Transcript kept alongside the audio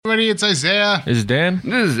everybody. It's Isaiah. This is Dan.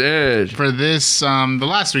 This is Ed. For this, the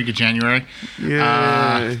last week of January.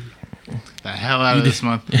 Yeah. The hell out of this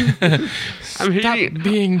month. I'm hating it.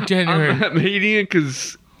 Being January. I'm hating it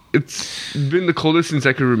because it's been the coldest since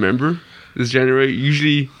I can remember. This January,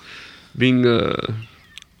 usually being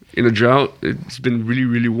in a drought, it's been really,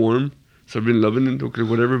 really warm. So I've been loving it, okay,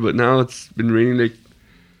 whatever. But now it's been raining like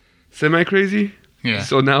semi-crazy. Yeah.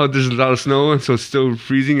 So now there's a lot of snow, and so it's still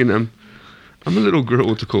freezing, and I'm a little girl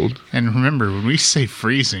with the cold. And remember, when we say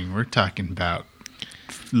freezing, we're talking about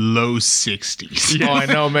low 60s. Yeah. Oh, I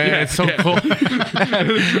know, man. It's so cold.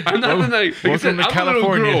 I'm not like I said, welcome to I'm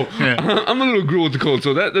California. A little girl. Yeah. I'm a little girl with the cold,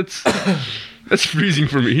 so that's freezing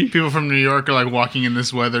for me. People from New York are like walking in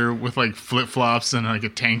this weather with like flip-flops and like a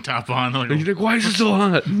tank top on. Like, And you're like, why is it so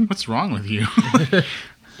hot? what's wrong with you?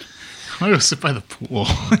 I'm gonna go sit by the pool.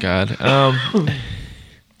 God.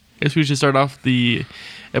 Guess we should start off the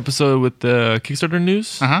episode with the Kickstarter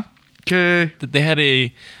news. Uh-huh. Okay. That they're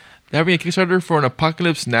having a Kickstarter for an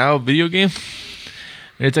Apocalypse Now video game.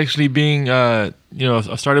 And it's actually being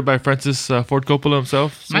started by Francis Ford Coppola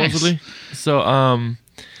himself, supposedly. Nice. So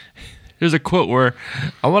there's a quote where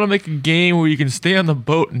I want to make a game where you can stay on the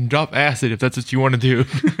boat and drop acid if that's what you want to do.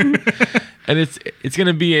 And it's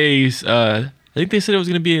gonna be I think they said it was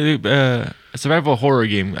gonna be a survival horror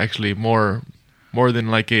game, actually, more than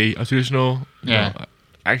like a traditional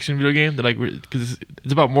action video game. That because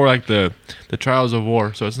it's about more like the trials of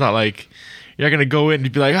war. So it's not like you're not gonna go in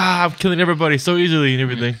and be like, I'm killing everybody so easily and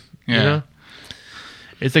everything. Yeah. You know?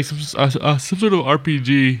 It's like some sort of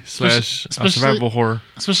RPG / survival horror.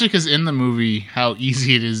 Especially because in the movie, how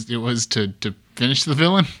easy it was to finish the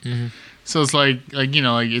villain. Mm-hmm. So it's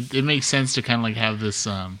it makes sense to kind of like have this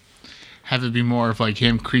have it be more of like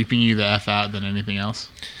him creeping you the F out than anything else.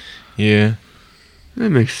 Yeah,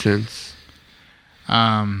 That makes sense.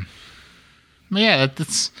 But yeah,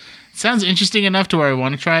 it sounds interesting enough to where I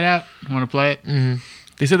want to try it out. I want to play it. Mm-hmm.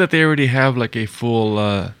 They said that they already have like a full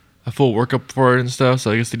workup for it and stuff.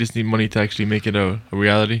 So I guess they just need money to actually make it a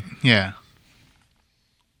reality. Yeah,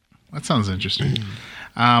 that sounds interesting.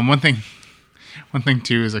 One thing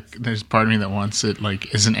too is like there's part of me that wants it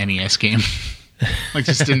like as an NES game, like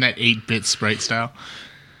just in that 8-bit sprite style.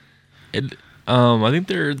 I think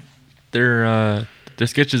their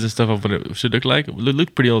sketches and stuff of what it should look like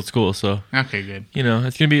look pretty old school. So Okay, good. you know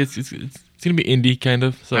it's gonna be indie kind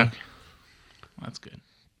of. So Okay. That's good.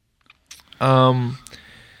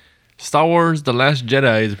 Star Wars: The Last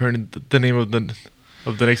Jedi is apparently the name of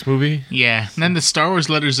the next movie. Yeah, and then the Star Wars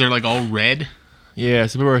letters are like all red. Yeah,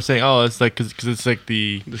 some people are saying, "Oh, it's like because it's like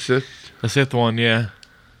the Sith one." Yeah,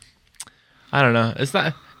 I don't know. It's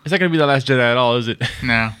not gonna be the Last Jedi at all, is it?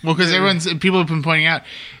 No, well, because people have been pointing out,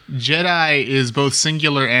 Jedi is both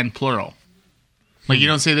singular and plural. Like you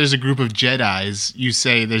don't say there's a group of Jedis, you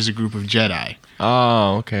say there's a group of Jedi.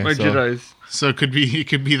 Oh, okay. My Jedis. So it could be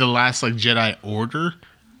the last like Jedi Order.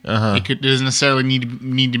 Uh-huh. It doesn't necessarily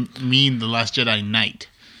need to mean the Last Jedi Knight.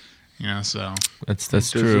 You know, so That's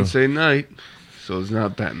Doesn't true. say night, so it's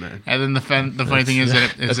not Batman. and then the funny thing is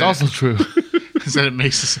that That's also true. is that it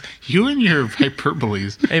makes us, you and your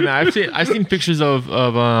hyperboles. Hey man, I've seen pictures of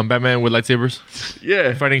Batman with lightsabers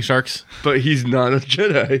Yeah, fighting sharks. but he's not a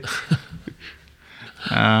Jedi.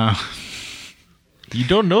 You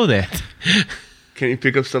don't know that. Can he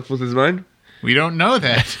pick up stuff with his mind? We don't know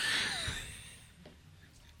that.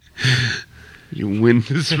 You win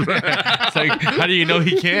this round. It's like, how do you know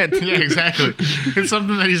he can't? Yeah, exactly. It's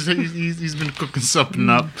something that he's been cooking something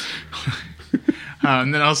up.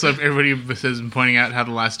 And then also everybody has been pointing out how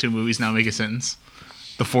the last two movies now make a sentence.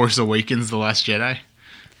 The Force Awakens, The Last Jedi.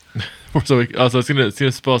 So it's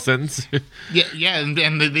gonna spell a sentence. Yeah, and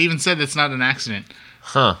they even said that's not an accident.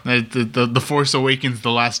 Huh. The Force Awakens,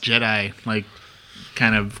 The Last Jedi, like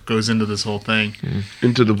kind of goes into this whole thing.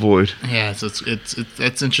 Into the void. Yeah, so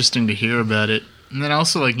it's interesting to hear about it. And then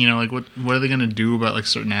also like what are they gonna do about like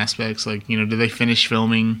certain aspects? Like do they finish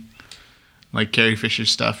filming like Carrie Fisher's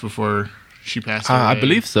stuff before she passed away? I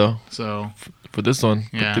believe so. So For this one,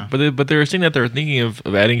 Yeah. but they were saying that they're thinking of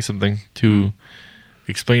adding something to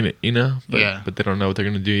explain it, you know. But, Yeah. But they don't know what they're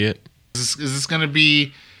gonna do yet. is this gonna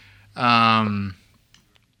be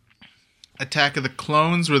Attack of the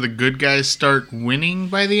Clones where the good guys start winning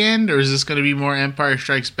by the end, or is this gonna be more Empire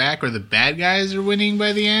Strikes Back where the bad guys are winning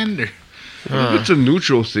by the end? Or It's a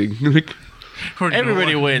neutral thing. or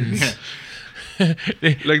Everybody no? wins. Yeah.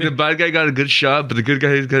 Like the bad guy got a good shot, but the good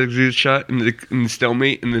guy got a good shot in the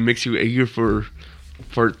stalemate, and it makes you eager for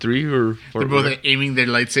part 3 or They're part both one. aiming their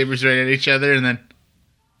lightsabers right at each other, and then.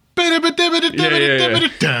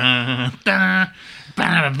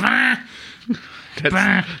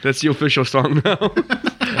 That's the official song now.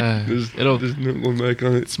 There's no going back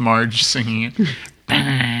on it. It's Marge singing it.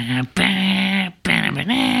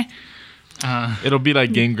 It'll be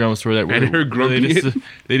like Game Grumps where her grumping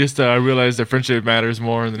they just realize that friendship matters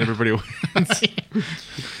more than everybody wins.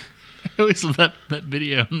 I always love that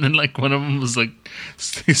video, and then like one of them was like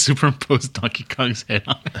they superimposed Donkey Kong's head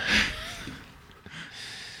on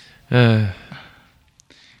it.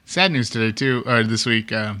 Sad news today too, or this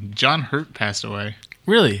week. John Hurt passed away.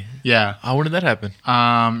 Really? Yeah. When did that happen?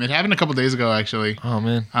 It happened a couple days ago, actually. Oh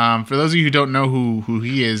man. For those of you who don't know who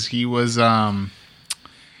he is, he was the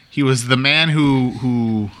man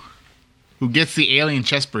who gets the alien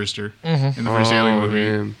chest burster in the first Alien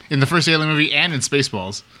movie. Man. In the first Alien movie and in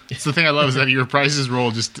Spaceballs. It's the thing I love is that he reprises his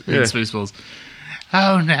role just in Spaceballs.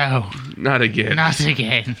 Oh no. Not again. Not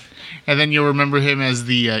again. And then you'll remember him as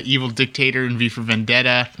the evil dictator in V for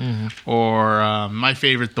Vendetta, or my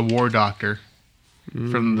favorite, the War Doctor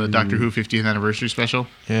from the Doctor Who 50th anniversary special.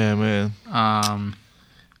 Yeah, man.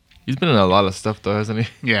 He's been in a lot of stuff though, hasn't he?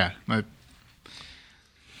 Yeah. But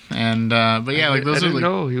yeah, like those I are didn't like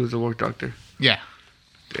know he was a War Doctor. yeah.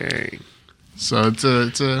 Dang. So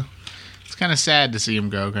it's kind of sad to see him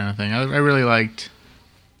go, kind of thing. I really liked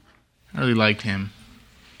him.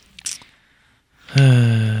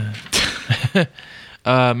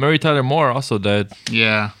 Mary Tyler Moore also died.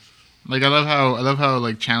 Yeah, like I love how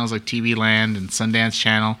like channels like TV Land and Sundance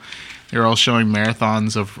Channel, they're all showing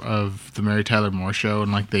marathons of the Mary Tyler Moore show,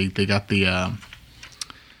 and like they got the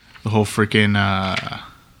whole freaking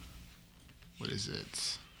what is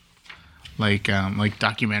it? Like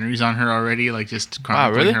documentaries on her already, like just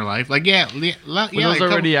chronicling really? her life. Like yeah, Were like those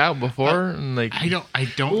already out before? And like I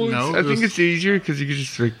don't know. I think it's easier because you could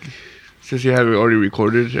just like, since you had already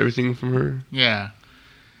recorded everything from her. Yeah.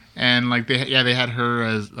 And like they had her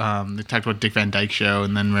as they talked about Dick Van Dyke show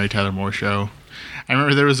and then Mary Tyler Moore show. I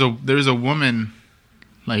remember there was a woman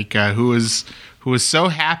like who was so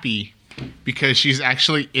happy because she's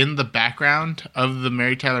actually in the background of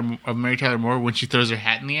Mary Tyler Moore when she throws her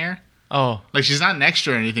hat in the air. oh, Like she's not an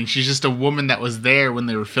extra or anything. She's just a woman that was there when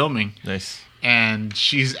they were filming. nice. And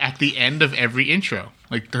she's at the end of every intro.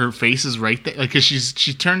 Like her face is right there. Like cause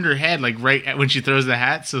she turned her head like right when she throws the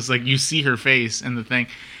hat, so it's like you see her face and the thing.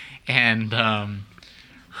 And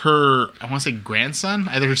her, I want to say grandson,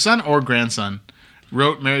 either her son or grandson,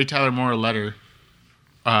 wrote Mary Tyler Moore a letter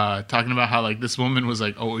talking about how like this woman was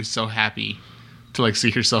like always so happy to like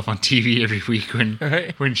see herself on TV every week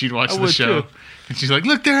when she'd watch the show. Too. And she's like,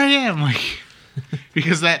 look, there I am. Like,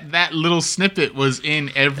 because that little snippet was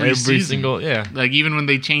in every season. Single, yeah. Like even when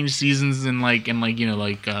they changed seasons and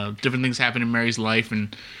different things happened in Mary's life,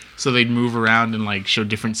 and so they'd move around and like show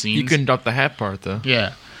different scenes. You couldn't drop the hat part though.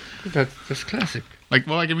 Yeah. That's classic. Like,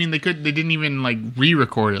 well, like I mean, they didn't even like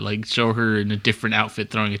re-record it, like show her in a different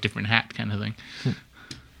outfit throwing a different hat, kind of thing.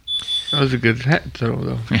 That was a good hat throw,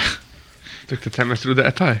 though. Yeah. Like the time I threw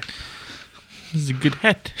that tie. This is a good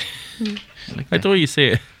hat. I like the way you say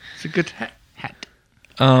it. It's a good hat.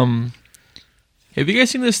 Have you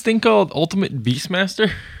guys seen this thing called Ultimate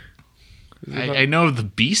Beastmaster? I know of the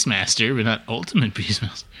Beastmaster, but not Ultimate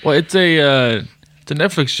Beastmaster. Well, it's a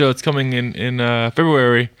Netflix show. It's coming in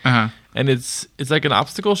February, and it's like an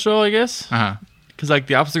obstacle show, I guess. Because like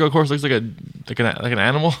the obstacle course looks like an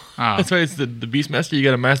animal. Oh. That's why it's the Beastmaster. You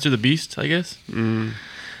got to master the beast, I guess.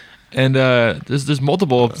 And there's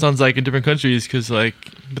multiple. It sounds like in different countries, but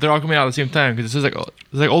they're all coming out at the same time. Because it says like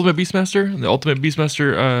Ultimate Beastmaster, and the Ultimate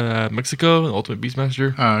Beastmaster Mexico, and the Ultimate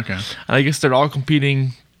Beastmaster. Oh, okay. And I guess they're all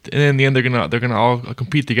competing, and in the end they're gonna all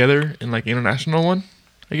compete together in like international one.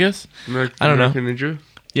 I guess. I don't know. Ninja?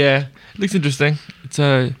 Yeah, it looks interesting. It's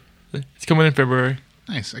coming in February.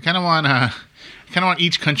 Nice. I kind of want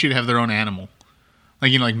each country to have their own animal.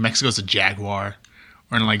 Like like Mexico's a jaguar,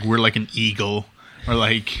 or like we're like an eagle. Or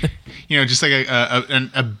like, just like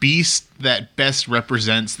a beast that best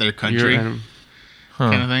represents their country, kind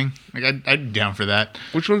of thing. Like I'd be down for that.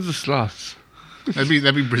 Which one's the sloths? That'd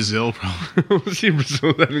be Brazil, probably. We'll see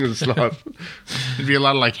Brazil having a sloth. There'd be a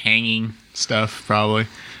lot of like hanging stuff, probably.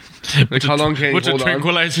 Like how long can you What's a hold on?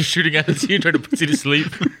 tranquilizer shooting at you, trying to put you to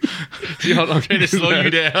sleep? See how long Trying to slow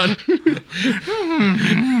you down.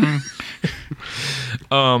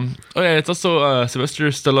 Oh yeah, it's also Sylvester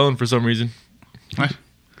Stallone for some reason. What?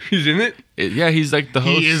 He's in it? Yeah, he's like the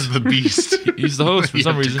host. He is the beast. He's the host for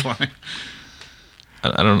some reason.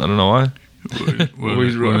 I don't know why.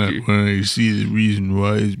 He's Rocky. When I see the reason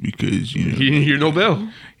why is because He didn't hear no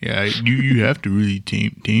bell. yeah, you have to really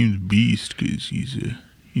tame the beast because he's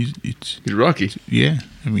He's Rocky. yeah.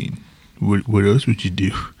 I mean, what else would you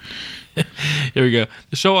do? Here we go.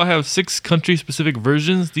 The show will have 6 country-specific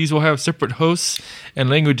versions. These will have separate hosts and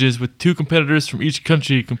languages with 2 competitors from each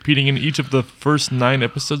country competing in each of the first 9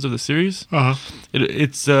 episodes of the series.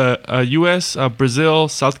 It's U.S., Brazil,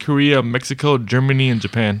 South Korea, Mexico, Germany, and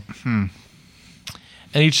Japan. And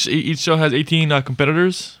each show has 18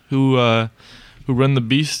 competitors who run the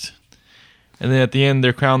beast. And then at the end,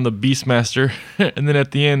 they're crowned the Beastmaster. And then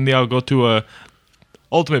at the end, they all go to a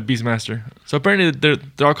Ultimate Beastmaster. So apparently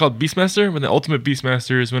they're all called Beastmaster, but the Ultimate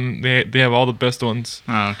Beastmaster is when they have all the best ones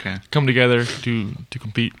come together to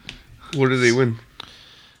compete. What do they win?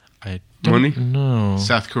 I don't know.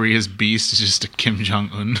 South Korea's beast is just a Kim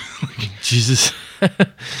Jong-un. Jesus.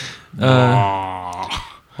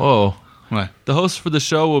 Whoa. What? The hosts for the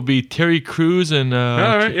show will be Terry Crews and...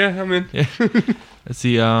 All right, yeah, I'm in. Yeah. Let's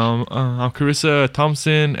see. I'm Carissa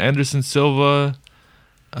Thompson, Anderson Silva.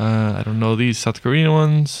 I don't know these South Korean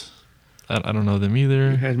ones. I don't know them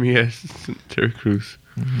either. You had me as Terry Crews.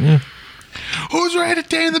 Yeah. Who's ready to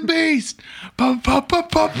tame the beast? Power!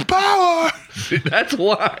 That's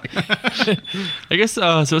why. I guess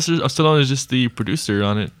Sylvester Stallone is just the producer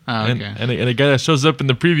on it. Oh, okay. And a guy that shows up in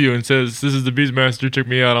the preview and says, "This is the Beastmaster. Check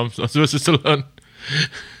me out. I'm Sylvester Stallone."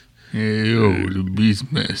 Hey, yo, the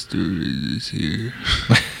Beastmaster is here.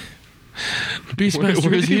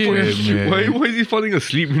 Beastmaster is here. Why is he falling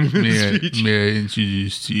asleep in his speech? May I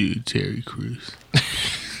introduce to you Terry Crews?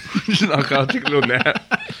 Just knock out, take a little nap.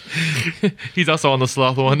 He's also on the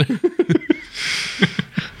sloth one.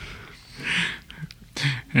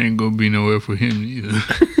 Ain't gonna be nowhere for him either.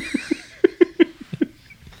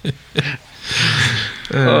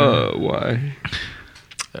 Why?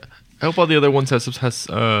 I hope all the other ones has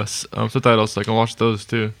subtitles so I can watch those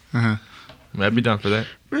too. I'd be down for that.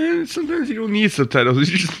 Man, sometimes you don't need subtitles.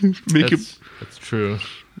 You just make That's true.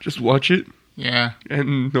 Just watch it Yeah.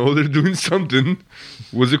 and know they're doing something.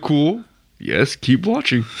 Was it cool? Yes, keep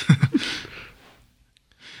watching.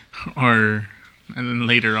 And then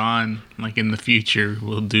later on, like in the future,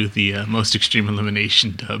 we'll do the most extreme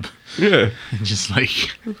elimination dub. Yeah. And just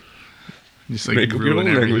like Make up your ruin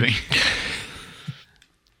own everything.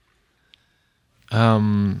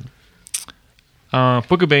 language.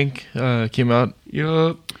 Pokebank came out.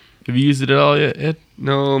 Yup. Have you used it at all yet, Ed?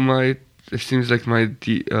 No, it seems like my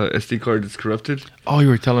SD card is corrupted. Oh, you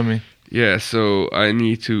were telling me. Yeah, so I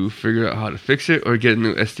need to figure out how to fix it or get a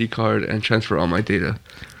new SD card and transfer all my data.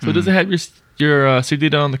 So does it have your save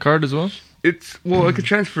data on the card as well? I could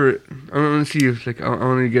transfer it. I want to see if I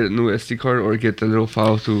want to get a new SD card or get the little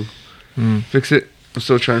file to fix it. I'm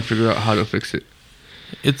still trying to figure out how to fix it.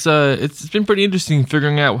 It's been pretty interesting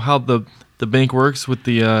figuring out how the bank works with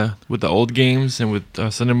the old games and with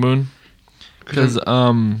Sun and Moon, because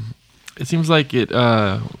it seems like it.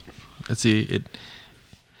 Let's see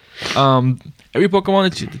every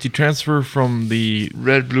Pokemon that you transfer from the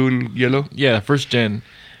Red, blue, and yellow. Yeah, first gen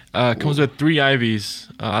comes with 3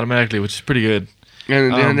 IVs automatically, which is pretty good.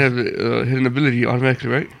 And they don't have hidden ability automatically,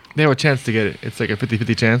 right? They have a chance to get it. It's like a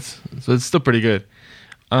 50-50 chance, so it's still pretty good.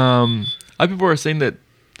 Other people are saying that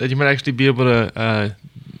you might actually be able to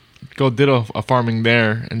go ditto a farming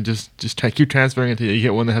there and just keep transferring until you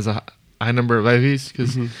get one that has a high number of IVs,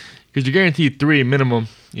 because you're guaranteed 3 minimum,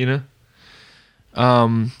 you know.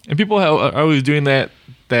 And people are always doing that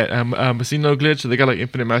Machino glitch, so they got like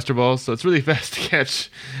infinite Master Balls, so it's really fast to catch.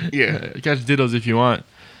 Yeah, catch dittos if you want.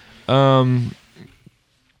 And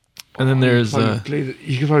then there's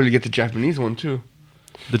you could probably get the Japanese one too.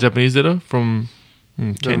 The Japanese ditto from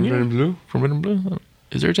Kenya? Red and blue. From Red and Blue?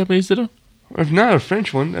 Is there a Japanese ditto? Or if not, a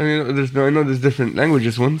French one. I mean, I know there's different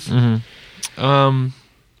languages ones. Mm-hmm.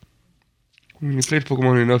 You played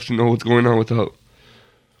Pokemon enough to know what's going on without.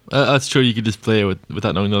 That's true. You could just play it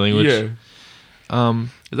without knowing the language. Yeah.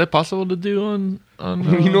 Is that possible to do on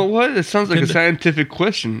you know what? It sounds like a scientific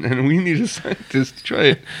question, and we need a scientist to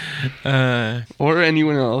try it. Or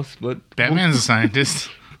anyone else, but Batman's a scientist.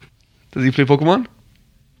 Does he play Pokemon?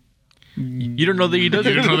 You don't know that he does.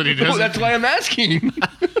 You don't know that he does. Oh, that's why I'm asking.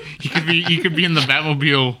 He could be in the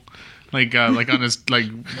Batmobile, like on his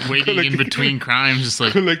waiting in between crimes, just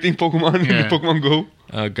like collecting Pokemon in Pokemon Go.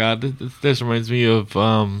 Oh God, this reminds me of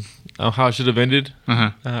how it should have ended.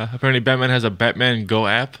 Apparently, Batman has a Batman Go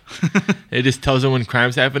app. It just tells him when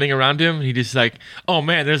crime's happening around him. He just like, oh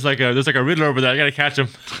man, there's like a Riddler over there. I gotta catch him.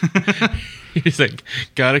 He's like,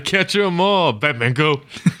 gotta catch them all. Batman Go.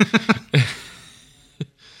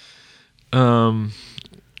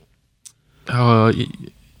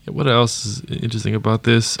 What else is interesting about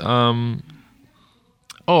this?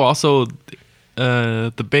 Also,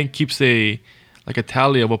 the bank keeps a like a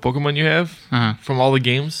tally of what Pokemon you have from all the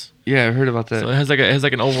games. Yeah, I heard about that. So it has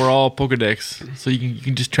like an overall Pokedex. So you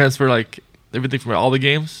can just transfer like everything from all the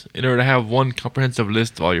games in order to have one comprehensive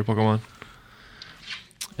list of all your Pokemon.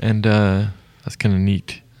 And that's kind of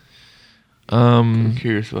neat. I'm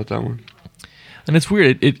curious about that one. And it's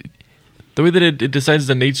weird. It the way that it decides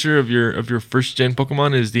the nature of your first gen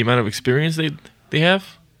Pokemon is the amount of experience they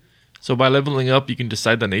have. So by leveling up, you can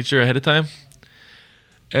decide the nature ahead of time.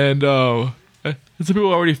 And some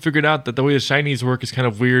people already figured out that the way the shinies work is kind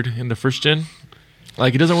of weird in the first gen.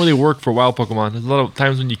 Like it doesn't really work for wild Pokemon. There's a lot of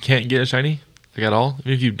times when you can't get a shiny like at all,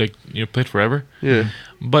 even if you played forever. Yeah.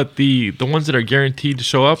 But the ones that are guaranteed to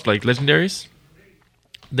show up, like legendaries,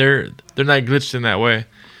 they're not glitched in that way.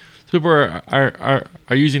 So people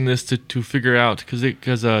are using this to figure out because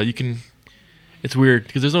you can. It's weird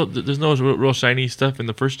because there's no real shiny stuff in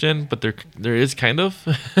the first gen, but there is kind of.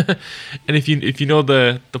 And if you know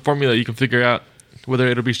the formula, you can figure out whether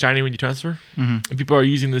it'll be shiny when you transfer. And people are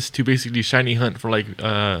using this to basically shiny hunt for like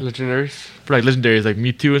Legendaries. For like legendaries like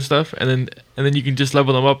Mewtwo and stuff, and then you can just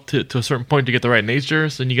level them up to a certain point to get the right nature.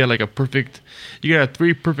 So then you got like you got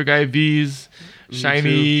 3 perfect IVs,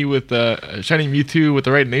 shiny with shiny Mewtwo with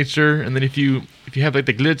the right nature, and then if you have like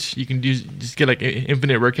the glitch, you can just get like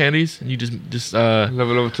infinite rare candies, and you just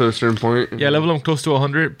level up to a certain point. Yeah, level them close to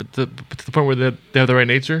 100, but to the point where they have the right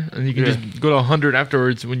nature, and you can just go to 100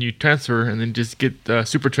 afterwards when you transfer, and then just get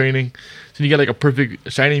super training. So you get like a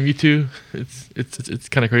perfect shiny Mewtwo. It's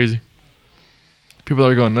kind of crazy. People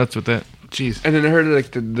are going nuts with that. Jeez. And then I heard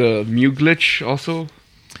like the Mew glitch also.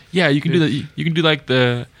 Yeah, you can do that. You can do like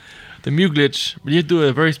the Mew glitch, but you have to do it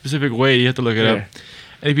a very specific way. You have to look it up.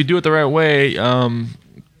 And if you do it the right way,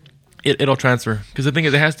 it'll transfer. Because the thing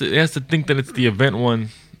is, it has to think that it's the event one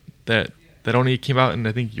that only came out in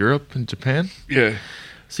I think Europe and Japan. Yeah.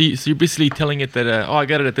 So you're basically telling it that I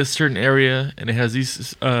got it at this certain area and it has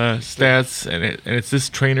these stats and it's this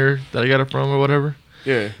trainer that I got it from or whatever.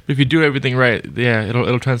 Yeah. But if you do everything right, yeah,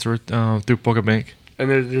 it'll transfer through Pokebank. And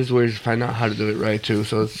there's ways to find out how to do it right too.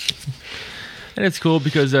 So it's cool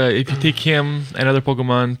because if you take him and other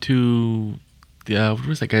Pokemon to what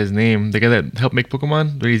was that guy's name? The guy that helped make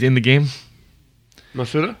Pokemon, but he's in the game.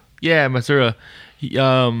 Masura? Yeah, Masura.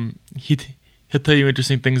 He'll tell you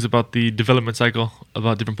interesting things about the development cycle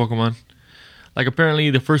about different Pokemon. Like apparently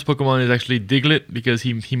the first Pokemon is actually Diglett because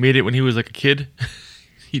he made it when he was like a kid.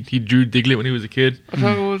 he drew Diglett when he was a kid. I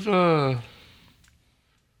thought it was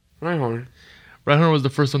Rhyhorn. Rhyhorn was the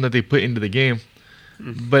first one that they put into the game.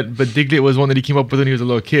 But Diglett was one that he came up with when he was a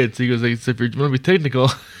little kid. So he goes like, so if you want to be technical.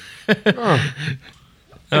 I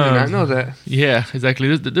did not know that. Yeah,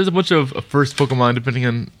 exactly. There's a bunch of first Pokemon depending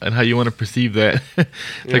on how you want to perceive that.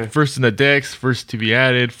 Like first in the Dex, first to be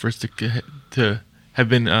added, first to have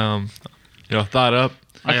been thought up.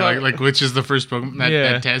 Like which is the first Pokemon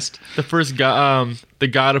that test? The first god, the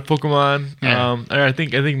god of Pokemon. Yeah. I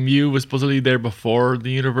think Mew was supposedly there before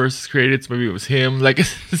the universe was created, so maybe it was him. Like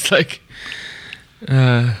it's like,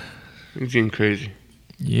 it's getting crazy.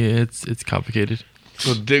 Yeah, it's complicated.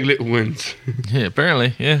 So Diglett wins. Yeah,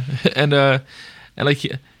 apparently, yeah, and like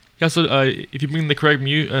he also if you bring the correct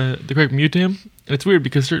Mew to him, and it's weird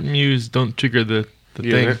because certain Mews don't trigger the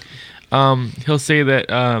thing. He'll say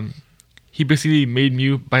that he basically made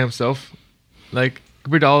Mew by himself, like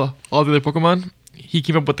compared to all the other Pokemon. He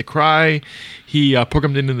came up with the cry. He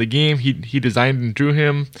programmed it into the game. He designed and drew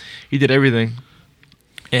him. He did everything,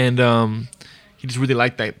 and he just really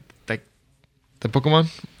liked the Pokemon.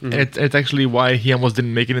 Mm-hmm. And it's actually why he almost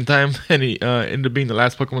didn't make it in time, and he ended up being the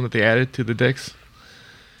last Pokemon that they added to the Dex.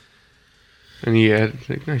 And he added,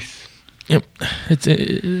 like, nice. Yep, it's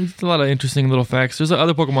a lot of interesting little facts. There's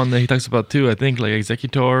other Pokemon that he talks about too. I think like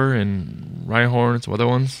Executor and Rhyhorn and some other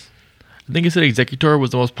ones. I think he said Executor was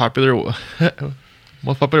the most popular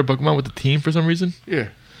Pokemon with the team for some reason. Yeah.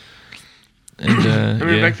 And,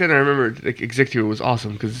 back then I remember like Executor was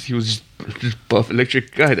awesome because he was just buff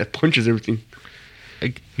electric guy that punches everything.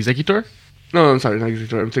 Executor? No, I'm sorry, not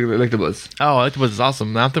Executor. I'm thinking Electabuzz. Oh, Electabuzz is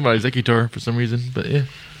awesome. Now I'm thinking about Executor for some reason, but yeah.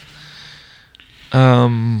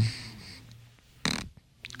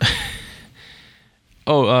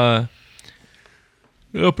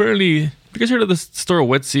 Apparently, have you guys heard of the store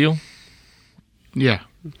Wet Seal? Yeah.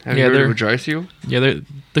 Have you heard of a Dry Seal? Yeah,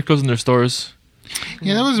 they're closing their stores.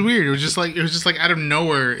 Yeah, that was weird. It was just like out of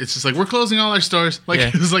nowhere. It's just like we're closing all our stores. Like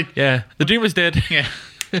it was like the dream is dead. Yeah.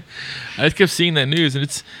 I just kept seeing that news, and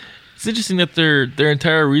it's interesting that their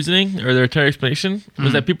entire reasoning or their entire explanation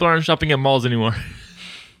was that people aren't shopping at malls anymore.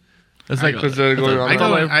 That's like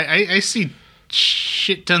I see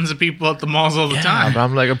shit tons of people at the malls all the time. But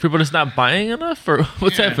I'm like, are people just not buying enough, or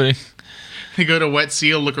what's happening? They go to Wet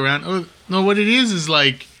Seal, look around. Oh no, what it is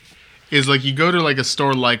like you go to like a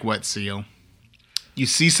store like Wet Seal. You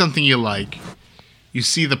see something you like. You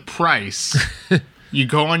see the price. You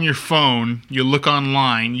go on your phone. You look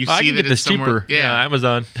online. You see that it's somewhere. Cheaper. Yeah,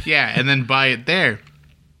 Amazon. Yeah, and then buy it there.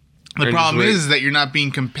 The problem is that you're not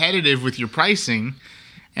being competitive with your pricing,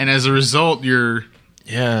 and as a result, you're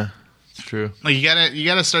it's true. like you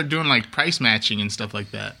gotta start doing like price matching and stuff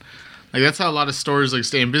like that. Like that's how a lot of stores like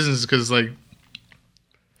stay in business because like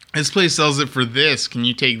this place sells it for this. Can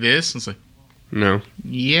you take this? And it's like No.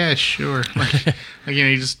 yeah, sure. Like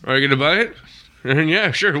you just Are you gonna buy it?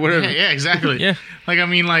 Yeah, sure, whatever. yeah, exactly. Yeah. Like I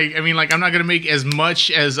mean, I'm not gonna make as much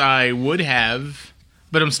as I would have.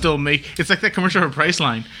 But I'm still It's like that commercial for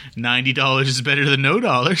Priceline. $90 is better than no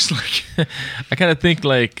dollars. Like, I kind of think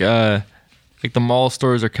like the mall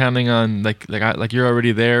stores are counting on like you're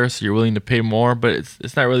already there, so you're willing to pay more. But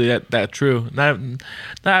it's not really that true. Not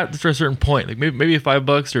for a certain point. Like maybe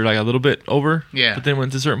 $5 or like a little bit over. Yeah. But then when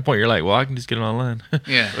it's a certain point, you're like, well, I can just get it online.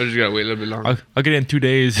 yeah. I just gotta wait a little bit longer. I'll get it in 2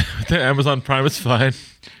 days. Amazon Prime is fine.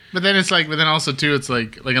 But then also too, it's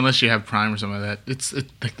like unless you have Prime or something like that, it's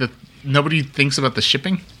like nobody thinks about the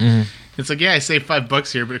shipping. Mm-hmm. It's like I saved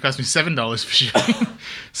 $5 here, but it cost me $7 for shipping.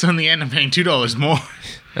 So in the end, I'm paying $2 more.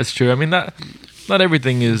 That's true. I mean, not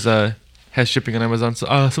everything is has shipping on Amazon. So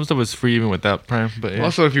some stuff is free even without Prime. But yeah.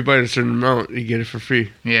 Also, if you buy a certain amount, you get it for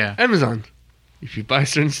free. Yeah. Amazon. If you buy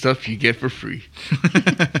certain stuff, you get for free.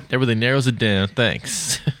 That really narrows it down.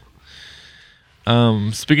 Thanks.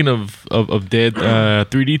 Speaking of dead,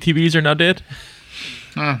 3D TVs are now dead.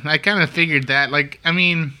 I kind of figured that. Like, I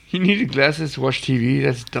mean, You needed glasses to watch TV?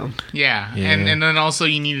 That's dumb. yeah. And then also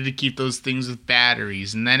you needed to keep those things with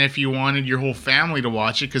batteries. And then if you wanted your whole family to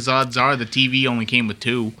watch it, because odds are the TV only came with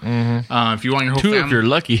two. Mm-hmm. If you want your whole 2 family, if you're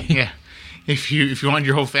lucky. yeah. If you want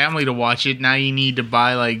your whole family to watch it, now you need to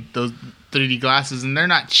buy like those 3D glasses, and they're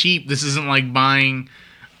not cheap. This isn't like buying,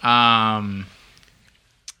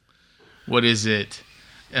 what is it?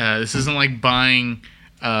 This isn't like buying,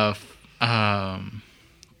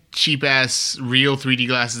 cheap ass real 3D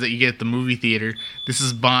glasses that you get at the movie theater. This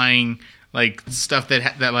is buying like stuff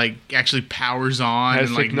that like actually powers on Has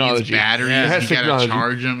and like technology. needs batteries. Yeah, it has you gotta technology.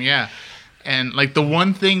 charge them. Yeah. And like the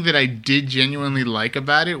one thing that I did genuinely like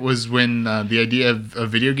about it was when the idea of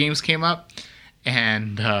video games came up,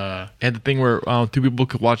 and And the thing where 2 people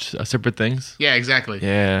could watch separate things. yeah, exactly.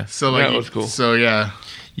 Yeah. So like That was cool. So yeah,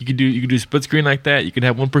 You could do split screen like that. You could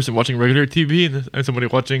have one person watching regular TV and somebody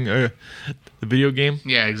watching the video game.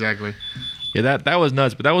 yeah, exactly. Yeah, that was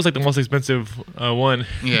nuts. But that was like the most expensive one.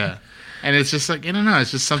 Yeah, and it's just like I don't know. It's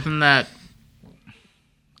just something that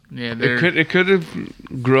It could have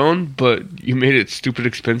grown, but you made it stupid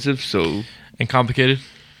expensive, so And complicated.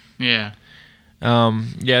 yeah.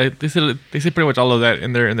 Yeah, they said pretty much all of that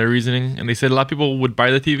in their reasoning, and they said a lot of people would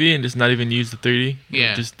buy the TV and just not even use the 3D.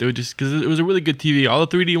 Yeah. They would just because it was a really good TV. All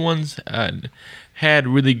the 3D ones had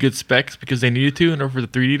really good specs because they needed to in order for the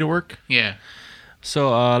 3D to work. Yeah. So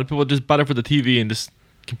a lot of people just bought it for the TV and just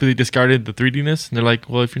completely discarded the 3Dness. And they're like,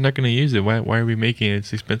 well, if you're not going to use it, why are we making it?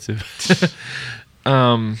 It's expensive.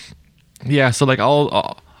 Yeah. So like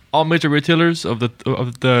all major retailers of the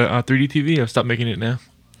 3D TV have stopped making it now.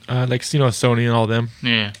 Like Sony and all them.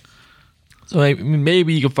 Yeah. So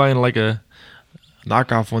maybe you can find like a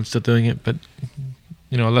knockoff one still doing it, but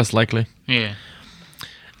less likely. Yeah.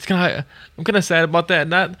 I'm kind of sad about that.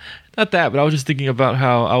 Not that, but I was just thinking about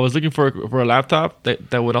how I was looking for a laptop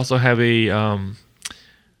that would also have a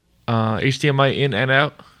HDMI in and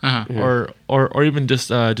out, Uh-huh. or even just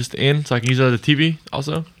in, so I can use it as a TV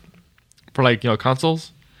also for like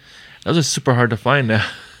consoles. Those are super hard to find now.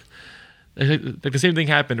 Like the same thing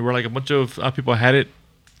happened where like a bunch of people had it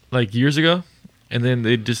like years ago, and then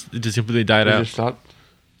it just completely died it out. just stopped.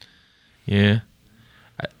 Yeah,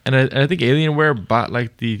 and I think Alienware bought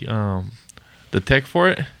like the tech for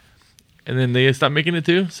it, and then they stopped making it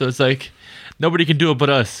too. So it's like nobody can do it but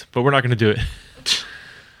us, but we're not going to do it.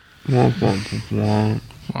 Womp, womp, womp.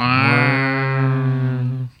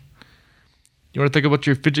 You want to talk about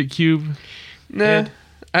your fidget cube? Nah, Ed?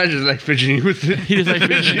 I just like fidgeting with it. He just like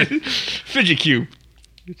fidgeting. Fidget cube.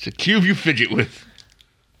 It's a cube you fidget with.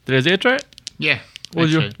 Did Isaiah try it? Yeah. What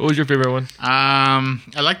was your favorite one?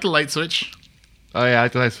 I like the light switch. Oh yeah, I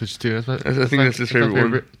like the light switch too. I think that's his favorite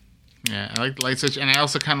one. Yeah, I like the light switch, and I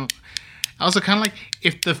also kind of like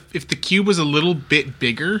if the cube was a little bit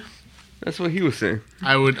bigger, That's what he was saying.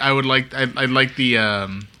 I'd like the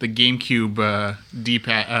GameCube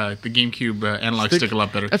D-pad, the GameCube analog stick a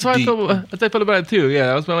lot better. That's why I felt about it too. Yeah,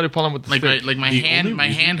 that was my only problem with the stick. My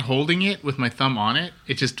hand holding it with my thumb on it,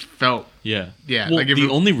 it just felt. Yeah. Yeah. Well, the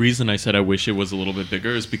only reason I said I wish it was a little bit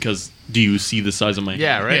bigger is because do you see the size of my hand?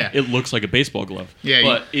 Yeah, right. Yeah. It looks like a baseball glove. Yeah,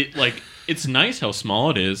 But it's nice how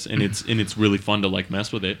small it is, and it's really fun to like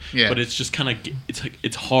mess with it. Yeah. But it's just kind of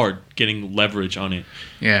it's hard getting leverage on it.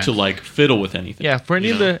 Yeah. To like fiddle with anything. Yeah, for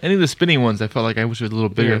any of the spinning ones, I felt like I wish it was a little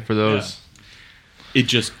bigger for those. Yeah.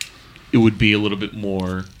 It would be a little bit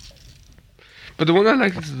more. But the one I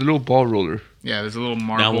like is the little ball roller. Yeah, there's a little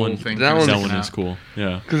marble thing. That one is cool.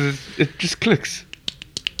 Yeah. Because it just clicks.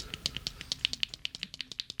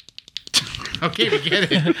 Okay, we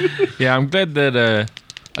get it. Yeah, I'm glad that a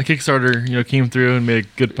Kickstarter, came through and made a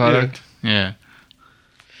good product. Yeah.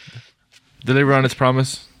 Deliver on its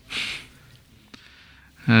promise.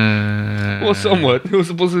 Well, somewhat. It was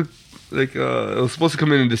supposed to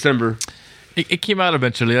come in December. It came out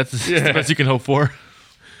eventually. That's the best you can hope for.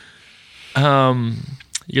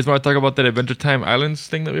 You guys want to talk about that Adventure Time Islands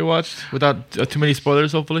thing that we watched without too many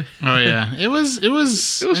spoilers, hopefully? Oh yeah, it was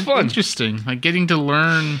fun. Interesting, like getting to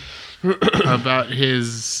learn about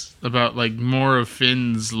like more of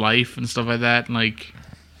Finn's life and stuff like that. Like,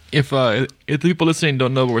 if the people listening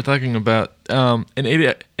don't know what we're talking about, an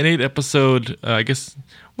eight episode, I guess,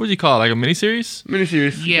 what do you call it? Like a miniseries?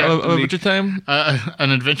 Miniseries. Yeah. Of Adventure Time.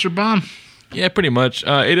 An adventure bomb. Yeah, pretty much.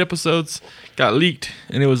 8 episodes got leaked,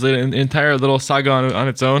 and it was an entire little saga on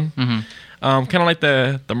its own. Mm-hmm. Kind of like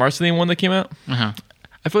the Marceline one that came out. Uh-huh.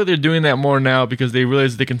 I feel like they're doing that more now because they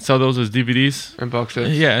realize they can sell those as DVDs. And box sets.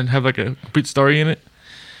 Yeah, and have like a complete story in it.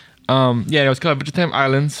 It was called Adventure Time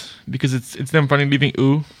Islands because it's them finally leaving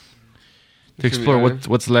Ooh to explore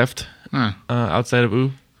what's left outside of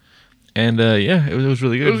Ooh. And it was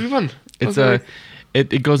really good. It was fun. It's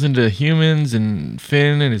It goes into humans and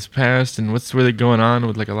Finn and his past and what's really going on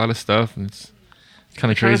with like a lot of stuff, and it's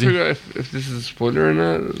kind of crazy. I'm trying to figure out if this is a spoiler or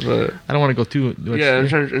not, but I don't want to go too much. yeah, I'm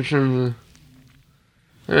trying to.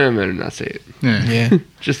 I better not say it. Yeah.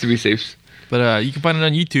 Just to be safe. But you can find it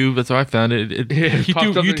on YouTube. That's how I found it.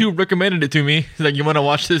 YouTube recommended it to me. It's like, you want to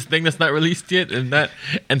watch this thing that's not released yet and not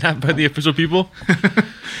by the official people.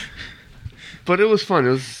 But it was fun.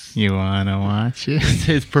 It was. You wanna watch it?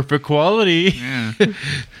 It's perfect quality. Yeah.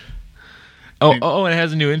 and it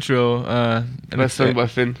has a new intro. And that's sung by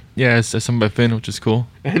Finn. Yeah, it's sung by Finn, which is cool.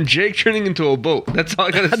 And Jake turning into a boat. That's all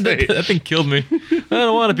I gotta say. That thing killed me. I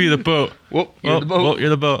don't want to be the boat. Well, you're the boat. Well, you're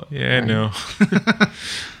the boat. Yeah, I know.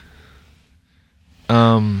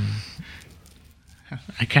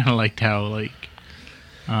 I kind of liked how like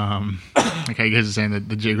how you guys are saying that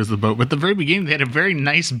the Jake was the boat, but at the very beginning they had a very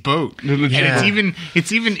nice boat, and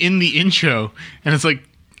it's even in the intro, and it's like,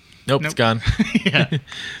 nope. It's gone. Yeah.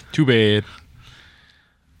 Too bad.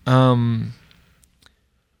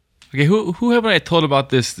 Okay, who haven't I told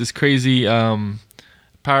about this crazy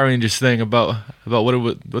Power Rangers thing about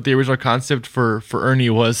what the original concept for Ernie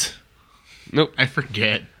was? Nope, I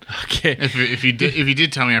forget. Okay, if you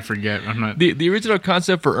did tell me, I forget. I'm not. The original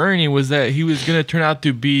concept for Ernie was that he was gonna turn out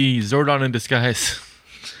to be Zordon in disguise.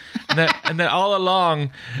 And that all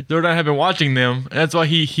along, Zordon had been watching them. And that's why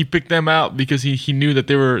he picked them out, because he knew that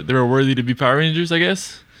they were worthy to be Power Rangers, I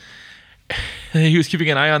guess. And he was keeping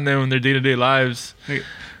an eye on them in their day-to-day lives.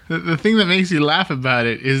 The thing that makes you laugh about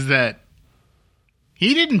it is that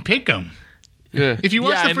he didn't pick them. Yeah. If you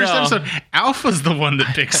watch the first episode, Alpha's the one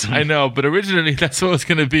that picks them. I know, but originally that's what it was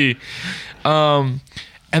going to be. And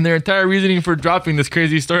their entire reasoning for dropping this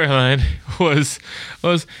crazy storyline was,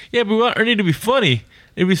 yeah, but we want Ernie to be funny.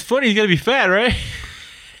 If he's funny, he's got to be fat, right?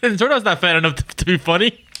 And Zordon's not fat enough to be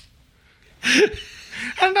funny.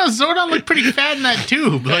 I don't know. Zordon looked pretty fat in that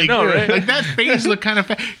tube. Like, know, right? Like that face looked kind of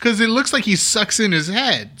fat because it looks like he sucks in his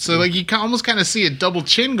head. So like you can almost kind of see a double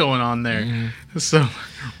chin going on there. Mm-hmm. So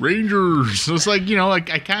Rangers. So it's like, like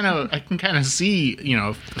I can kind of see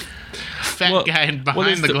fat guy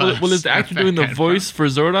behind the glass. Is the actor doing the voice for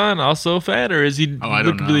Zordon also fat, or is he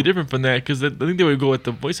look really different from that? Because I think they would go with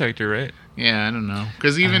the voice actor, right? Yeah, I don't know.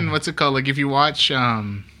 Because even what's it called? Like if you watch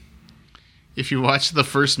the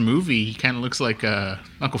first movie, he kind of looks like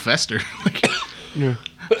Uncle Fester.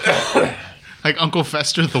 Like Uncle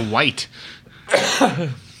Fester the White.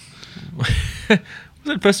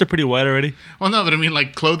 Wasn't Fester pretty white already? Well, no, but I mean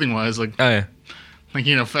like clothing wise, like oh yeah,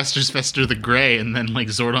 like Fester's Fester the Gray, and then like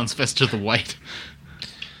Zordon's Fester the White.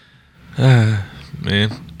 Man,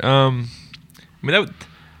 I mean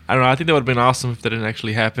I don't know. I think that would have been awesome if that didn't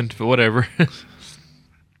actually happen. But whatever.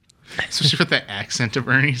 Especially with that accent of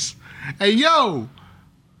Ernie's. Hey, yo!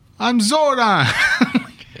 I'm Zordon!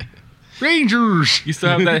 Rangers. You still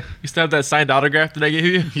have that. You still have that signed autograph that I gave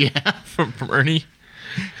you Yeah. from Ernie.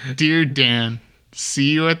 Dear Dan,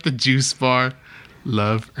 see you at the juice bar.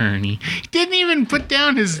 Love, Ernie. He didn't even put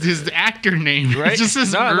down his actor name. Right? It just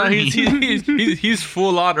says no, Ernie. he's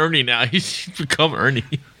full on Ernie now. He's become Ernie.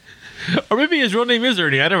 Or maybe his real name is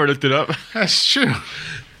Ernie. I never looked it up. That's true.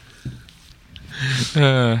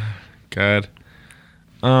 God.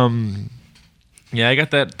 Yeah, I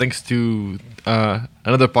got that thanks to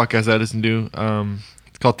another podcast I listen to.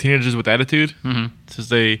 It's called Teenagers with Attitude. Mm-hmm. It's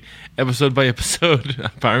just a episode by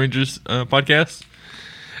episode Power Rangers podcast.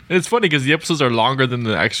 And it's funny because the episodes are longer than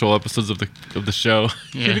the actual episodes of the show.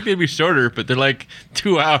 Yeah. You think they'd be shorter, but they're like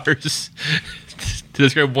 2 hours to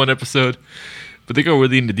describe one episode. But they go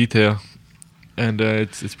really into detail, and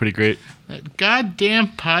it's pretty great. That goddamn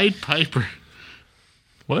Pied Piper.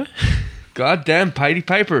 What? Goddamn Piety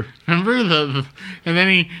Piper. Remember and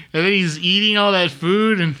then he's eating all that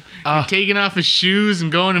food and taking off his shoes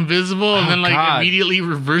and going invisible and then like God. immediately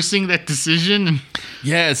reversing that decision. And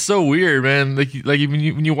Yeah, it's so weird, man. Like when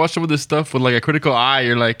you watch some of this stuff with like a critical eye,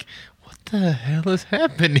 you're like, what the hell is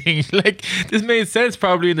happening? Like this made sense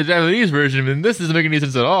probably in the Japanese version, and this doesn't make any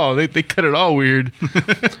sense at all. They cut it all weird.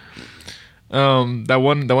 That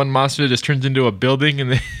one monster just turns into a building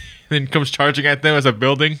and then comes charging at them as a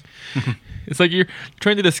building. It's like you're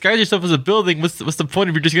trying to disguise yourself as a building. What's the point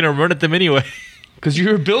if you're just gonna run at them anyway? Because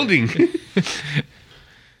you're a building.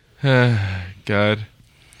 God.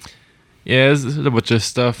 Yeah, there's a bunch of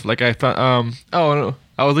stuff. Like I found. Oh no,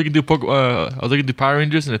 I was looking through Power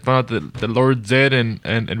Rangers and I found out that Lord Zed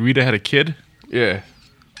and Rita had a kid, Yeah.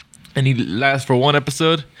 and he lasts for one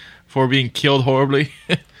episode before being killed horribly.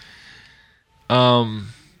 yeah,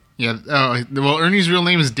 well, Ernie's real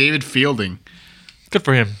name is David Fielding. Good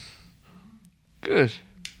for him. Good.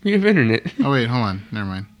 You have internet. Oh wait, hold on, never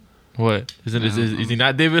mind. What is he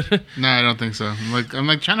not David? No, I don't think so. I'm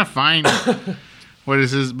like trying to find what is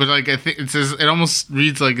his, but like I think it says it almost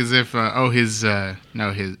reads like as if the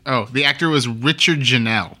actor was Richard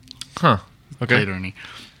Janelle. Huh. Played Okay. Ernie.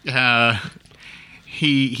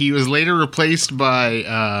 He was later replaced by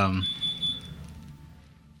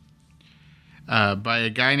a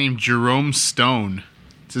guy named Jerome Stone.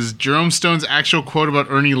 It says Jerome Stone's actual quote about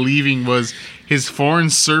Ernie leaving was, "His foreign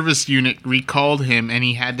service unit recalled him and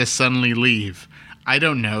he had to suddenly leave. I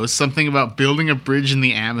don't know, something about building a bridge in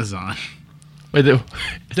the Amazon." Wait, is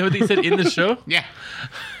that what they said in the show? Yeah.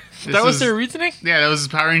 That was their reasoning? Yeah, that was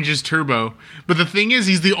Power Rangers Turbo. But the thing is,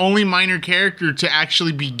 he's the only minor character to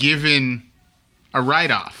actually be given a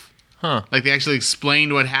write-off. Huh. Like, they actually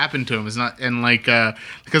explained what happened to him. It's not, and like,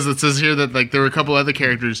 because it says here that like there were a couple other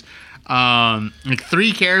characters, like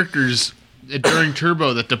 3 characters during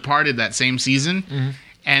Turbo that departed that same season,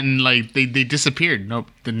 and like they disappeared.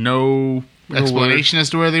 No explanation as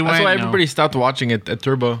to where they went. That's why no. everybody stopped watching it at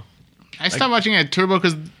Turbo. I stopped watching it at Turbo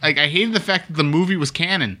because like I hated the fact that the movie was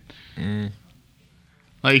canon.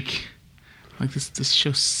 Like this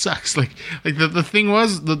show sucks. Like the thing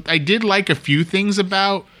was, I did like a few things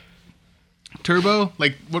about Turbo.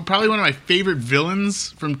 Like probably one of my favorite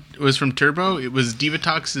villains was from Turbo. It was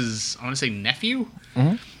Divatox's, I want to say, nephew.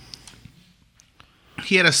 Mm-hmm.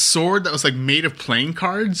 He had a sword that was like made of playing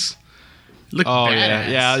cards. It looked Oh badass.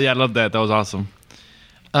 yeah, I love that. That was awesome.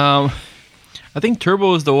 I think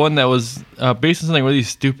Turbo was the one that was based on something really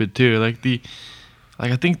stupid too.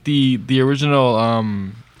 I think the original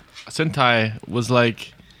Sentai was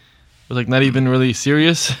not even really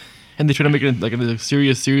serious, and they tried to make it like a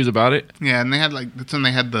serious series about it. Yeah, and they had that's when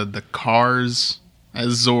they had the cars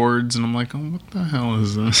as Zords, and I'm like, oh, what the hell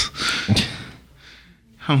is this?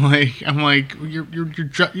 I'm like, you're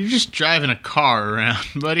just driving a car around,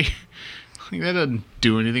 buddy. Like, that doesn't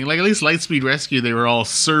do anything. Like, at least Lightspeed Rescue, they were all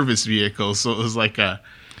service vehicles, so it was like a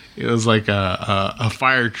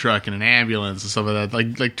fire truck and an ambulance and stuff like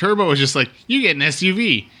that. Like Turbo was just like, you get an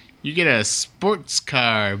SUV, you get a sports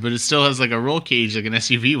car, but it still has like a roll cage like an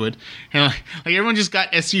SUV would. And like everyone just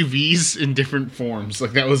got SUVs in different forms.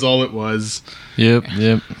 Like that was all it was. Yep.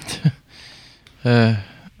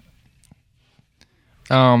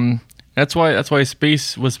 That's why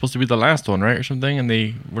Space was supposed to be the last one, right, or something, and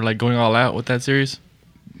they were like going all out with that series.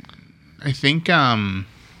 I think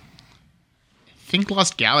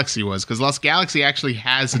Lost Galaxy was, because Lost Galaxy actually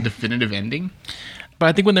has a definitive ending. But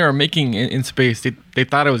I think when they were making in Space, they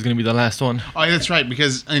thought it was going to be the last one. Oh, that's right,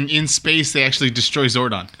 because in Space they actually destroy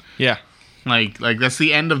Zordon. Yeah. Like that's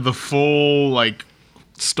the end of the full like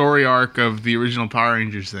story arc of the original Power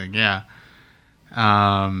Rangers thing. Yeah.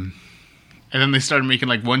 And then they started making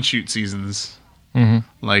like one-shoot seasons,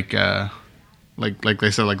 like they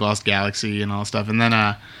said, like Lost Galaxy and all stuff. And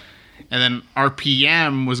then And then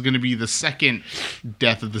RPM was going to be the second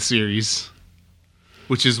death of the series,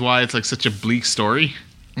 which is why it's like such a bleak story.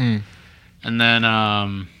 Mm. And then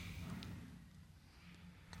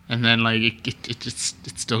like it's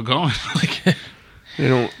still going. Like They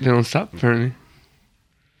don't stop apparently.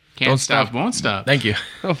 can't Don't stop, stop. won't stop. Thank you.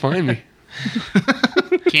 Oh, find me.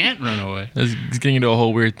 Can't run away. It's getting into a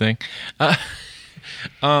whole weird thing. If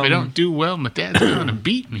I don't do well, my dad's gonna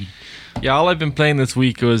beat me. Yeah, all I've been playing this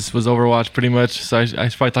week was Overwatch pretty much, so I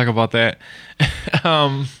should probably talk about that.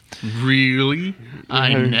 Really?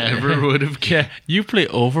 I never would have. Yeah, you play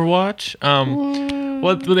Overwatch?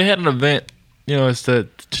 Well, they had an event, it's the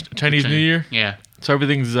Chinese New Year, Yeah. so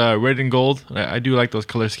everything's red and gold. I do like those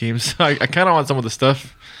color schemes. I kind of want some of the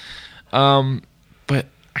stuff, but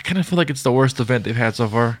I kind of feel like it's the worst event they've had so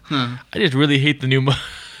far. Huh. I just really hate the new mode.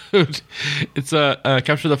 It's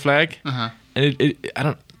capture the flag, and I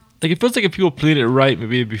don't like. It feels like if people played it right,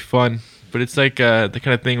 maybe it'd be fun. But it's like the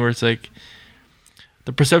kind of thing where it's like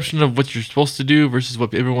the perception of what you're supposed to do versus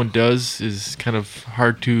what everyone does is kind of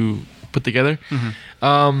hard to put together.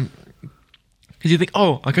 Because you think,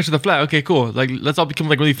 oh, I'll capture the flag. Okay, cool. Like, let's all become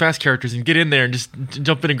like really fast characters and get in there and just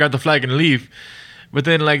jump in and grab the flag and leave. But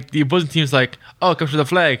then, like, the opposing team's like, oh, capture the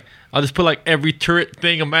flag. I'll just put like every turret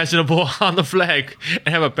thing imaginable on the flag and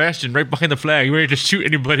have a bastion right behind the flag, ready to shoot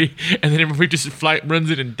anybody. And then everybody just runs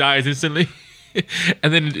it and dies instantly.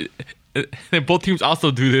 And then both teams also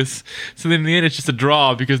do this. So then in the end, it's just a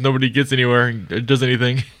draw because nobody gets anywhere and does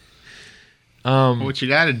anything. What you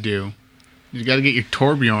gotta do, you gotta get your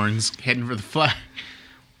Torbjorns heading for the flag.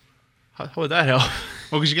 How would that help?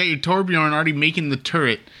 Well, because you got your Torbjorn already making the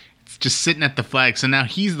turret. It's just sitting at the flag. So now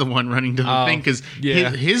he's the one running to the thing because yeah.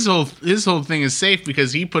 his whole thing is safe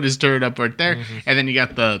because he put his turret up right there. And then you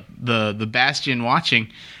got the Bastion watching.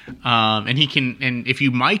 And he can, and if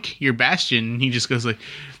you mic your Bastion, he just goes like,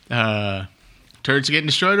 turrets are getting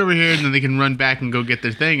destroyed over here, and then they can run back and go get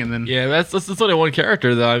their thing, and then Yeah, that's only one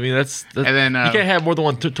character though. I mean, that's and then you can't have more than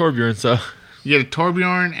one Torbjorn. So you get a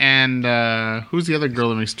Torbjorn and who's the other girl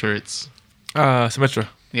that makes turrets? Symmetra.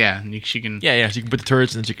 Yeah, and she can. Yeah, she can put the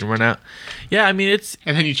turrets and then she can run out. Yeah, I mean it's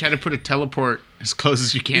And then you try to put a teleport as close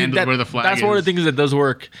as you can to where the flag is. That's one of the things that does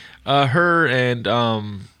work. Her and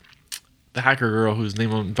the hacker girl whose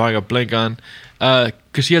name I'm drawing a blank on,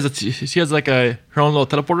 because she has like her own little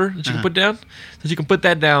teleporter that she can put down. So she can put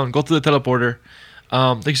that down, go through the teleporter.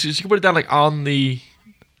 Like she can put it down like on the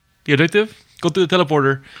objective, go through the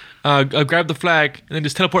teleporter, grab the flag, and then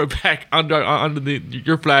just teleport it back onto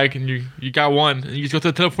your flag, and you got one. And you just go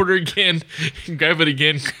to the teleporter again, and grab it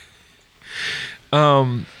again.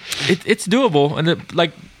 It's doable, and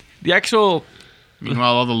the actual.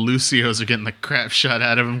 Meanwhile, all the Lucios are getting the crap shot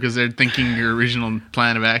out of them because they're thinking your original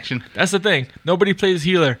plan of action. That's the thing. Nobody plays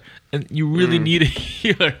healer, and you really need a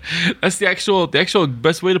healer. That's the actual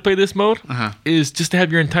best way to play this mode is just to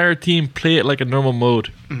have your entire team play it like a normal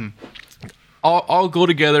mode. All go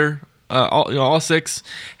together. All six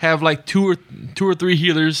have like two or three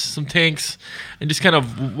healers, some tanks, and just kind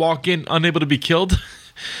of walk in unable to be killed,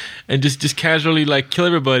 and just casually like kill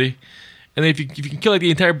everybody. And then if you can kill like the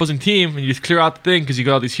entire opposing team and you just clear out the thing because you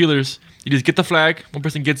got all these healers, you just get the flag. One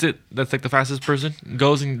person gets it. That's like the fastest person.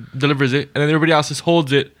 Goes and delivers it, and then everybody else just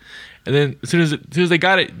holds it. And then as soon as they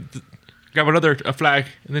got it, grab a flag,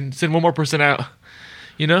 and then send one more person out.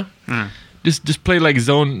 Just play like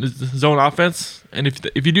zone offense. And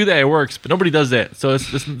if you do that, it works. But nobody does that, so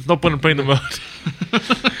it's no point in playing the mode.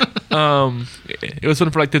 It was fun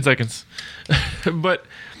for like 10 seconds,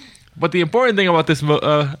 But the important thing about this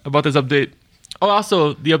update,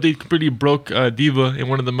 also the update completely broke D.Va in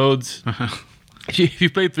one of the modes. If you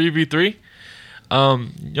play 3v3,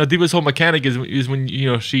 D.Va's whole mechanic is when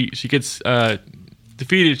she gets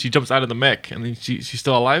defeated, she jumps out of the mech and then she's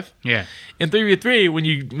still alive. Yeah. In 3v3, when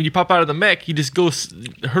you pop out of the mech, you just go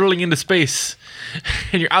hurtling into space,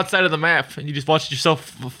 and you're outside of the map, and you just watch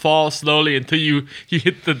yourself fall slowly until you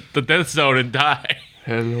hit the death zone and die.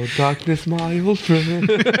 Hello, darkness, my old friend.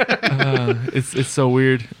 It's so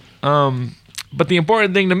weird. But the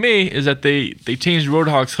important thing to me is that they changed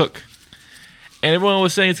Roadhog's hook. And everyone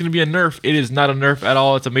was saying it's going to be a nerf. It is not a nerf at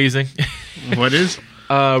all. It's amazing. What is?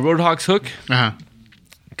 Roadhog's hook.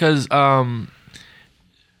 Because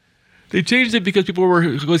they changed it because people were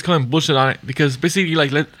always calling bullshit on it. Because basically,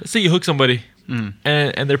 like, let's say you hook somebody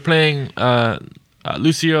and they're playing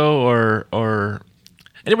Lucio or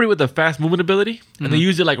anybody with a fast movement ability, and they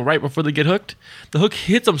use it like right before they get hooked. The hook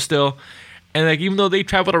hits them still, and like even though they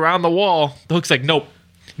traveled around the wall, the hook's like nope,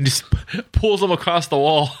 and just pulls them across the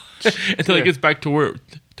wall until it gets back to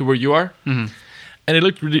where you are. And it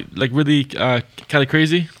looked really kind of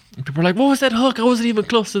crazy. And people are like, what was that hook? I wasn't even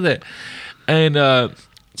close to that. And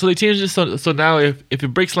so they changed it so now if it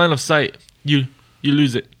breaks line of sight, you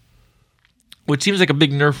lose it. Which seems like a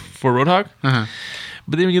big nerf for Roadhog. Uh-huh.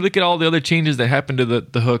 But then when you look at all the other changes that happen to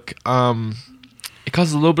the hook, it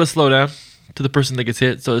causes a little bit of slowdown to the person that gets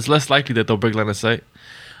hit, so it's less likely that they'll break line of sight.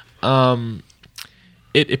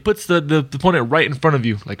 It puts the opponent right in front of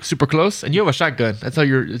you, like super close, and you have a shotgun. That's how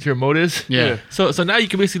your mode is. Yeah. So now you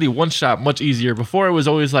can basically one shot much easier. Before it was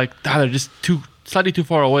always like, they're just slightly too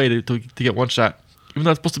far away to get one shot. Even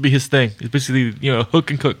though it's supposed to be his thing. It's basically,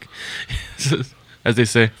 hook and cook, as they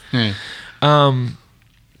say. Yeah.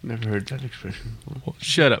 Never heard that expression.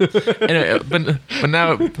 Shut up. Anyway, but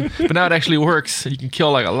now it actually works. You can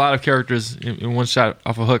kill like a lot of characters in one shot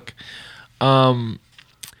off a hook. And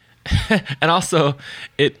also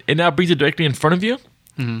it now brings it directly in front of you.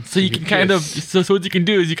 Mm-hmm. So you can kind of so what you can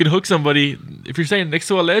do is you can hook somebody. If you're standing next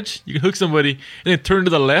to a ledge, you can hook somebody and then turn to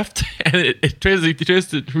the left, and it tries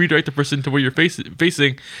to redirect the person to where you're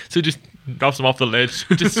facing. So it just drops them off the ledge,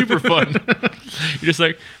 which is super fun. You're just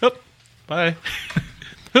like, oh, bye.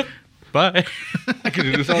 Bye. I could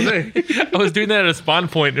do this all day. I was doing that at a spawn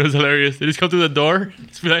point. It was hilarious. They just come through the door,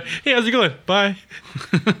 just be like, "Hey, how's it going? Bye."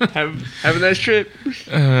 Have a nice trip.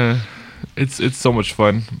 It's so much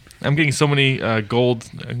fun. I'm getting so many gold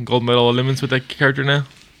medal elements with that character now.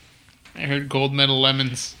 I heard gold medal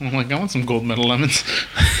lemons. I'm like, I want some gold medal lemons.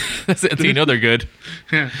 That's they're good.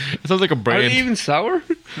 Yeah. It sounds like a Are brand. they even sour?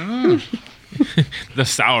 Oh. The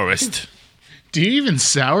sourest. Do you even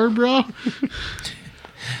sour, bro?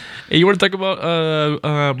 Hey, you want to talk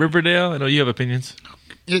about Riverdale? I know you have opinions.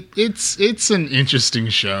 It's an interesting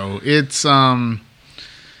show. It's I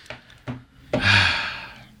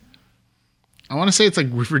want to say it's like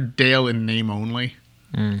Riverdale in name only.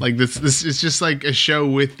 Like this is just like a show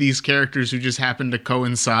with these characters who just happen to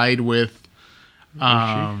coincide with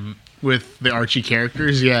the Archie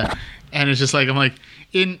characters. Yeah. And it's just like, I'm like,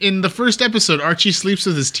 in the first episode, Archie sleeps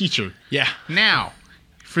with his teacher. Yeah. Now,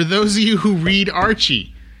 for those of you who read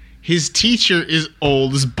Archie, his teacher is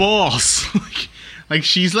old as balls. like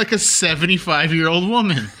she's like a 75-year-old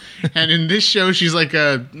woman. And in this show, she's like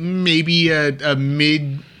maybe a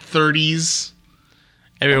mid-30s.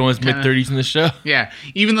 Everyone's mid-30s in the show. Yeah.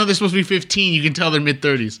 Even though they're supposed to be 15, you can tell they're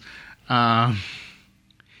mid-30s. And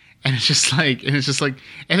it's just like, and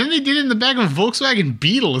then they did it in the back of a Volkswagen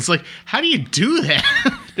Beetle. It's like, how do you do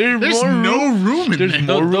that? There's no room in there. There's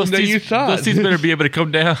more room than you thought. Those seats better be able to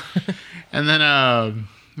come down. And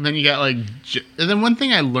then you got like, and then one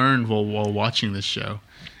thing I learned while watching this show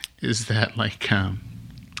is that like,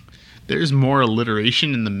 there's more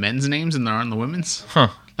alliteration in the men's names than there are in the women's. Huh.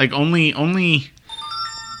 Like only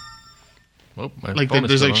Oh, like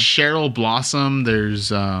there's like Cheryl Blossom.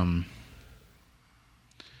 There's like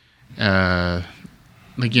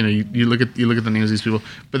you look at the names of these people,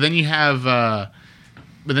 but then you have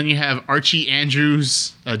Archie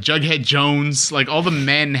Andrews, Jughead Jones. Like all the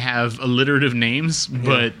men have alliterative names,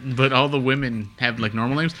 but all the women have like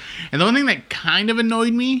normal names. And the one thing that kind of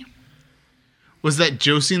annoyed me was that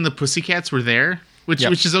Josie and the Pussycats were there, which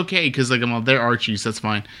is okay because like they're Archie, so that's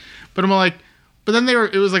fine. But but then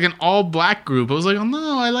it was like an all black group. I was like, oh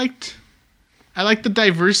no, I liked the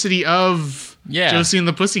diversity of Josie and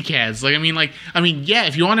the Pussycats. Like yeah,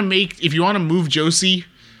 if you want to move Josie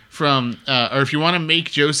from or if you want to make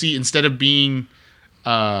Josie instead of being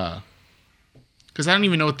because I don't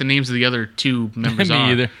even know what the names of the other two members are.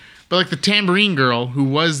 either. But like the tambourine girl who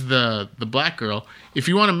was the black girl, if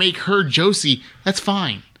you want to make her Josie, that's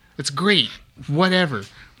fine. That's great. Whatever.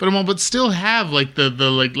 But still have like the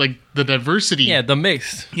diversity. Yeah, the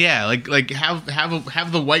mix. Yeah, like have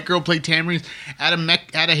the white girl play tambourines, add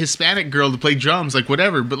a Hispanic girl to play drums, like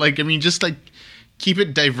whatever. But like just like keep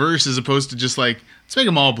it diverse as opposed to just like let's make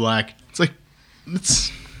them all black. It's like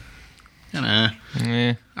it's kind of.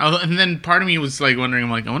 Yeah. And then part of me was like wondering, I'm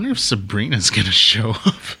like, I wonder if Sabrina's gonna show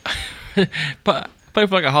up. Probably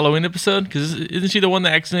for like a Halloween episode, because isn't she the one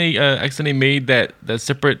that accidentally made that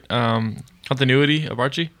separate continuity of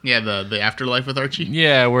Archie? Yeah, the afterlife with Archie.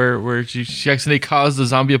 Yeah, where she accidentally caused the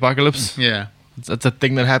zombie apocalypse. Yeah, that's a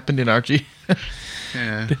thing that happened in Archie.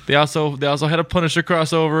 Yeah. They also had a Punisher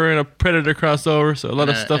crossover and a Predator crossover, so a lot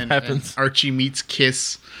of stuff happens. And Archie meets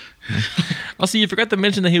Kiss. Also, you forgot to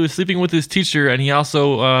mention that he was sleeping with his teacher, and he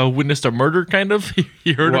also witnessed a murder. Kind of,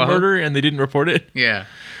 he heard a murder, and they didn't report it. Yeah.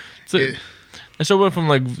 So that show went from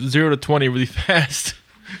like 0 to 20 really fast.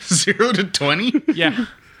 0 to 20? Yeah.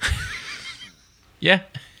 Yeah.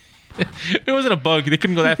 It wasn't a bug. They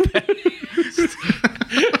couldn't go that fast.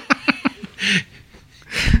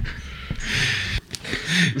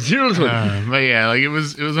 0 to 20. But yeah, like it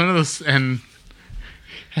was one of those, and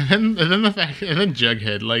And then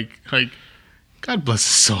Jughead, like God bless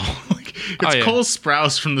his soul. Like it's Cole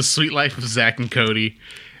Sprouse from The Sweet Life of Zack and Cody,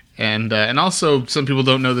 and also some people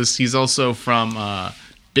don't know this. He's also from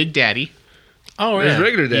Big Daddy. Oh, His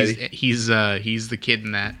regular daddy. He's the kid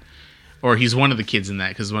in that, or he's one of the kids in that,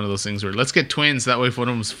 because one of those things where let's get twins. That way, if one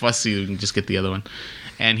of them's fussy, we can just get the other one.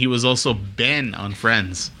 And he was also Ben on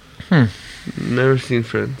Friends. Never seen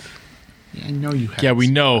Friends. Yeah, I know you have. Yeah, we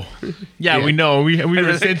know. Yeah, we know. We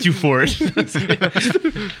resent you for it.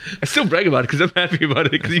 I still brag about it because I'm happy about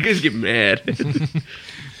it because you guys get mad.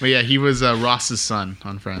 But yeah, he was Ross's son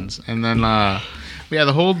on Friends, and then the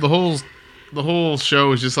whole show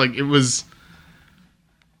was just like it was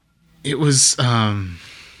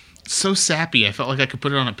so sappy. I felt like I could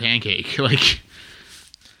put it on a pancake. Like,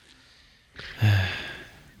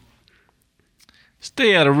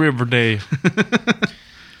 Stay out of Riverdale.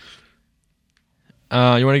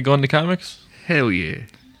 You want to go into comics? Hell yeah.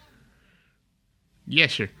 yeah,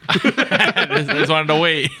 sure. I just wanted to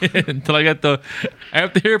wait until I have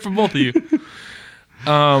to hear it from both of you.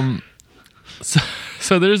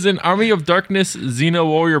 So there's an Army of Darkness Xena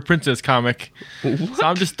Warrior Princess comic. What? So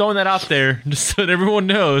I'm just throwing that out there just so that everyone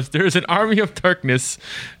knows there's an Army of Darkness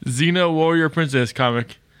Xena Warrior Princess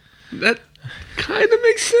comic. That kind of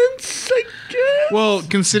makes sense, I guess. Well,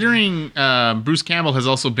 considering Bruce Campbell has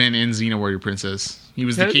also been in Xena Warrior Princess. He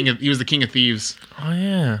was the king of thieves. Oh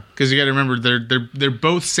yeah. Because you got to remember they're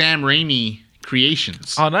both Sam Raimi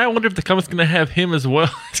creations. Oh, and I wonder if the comic's gonna have him as well.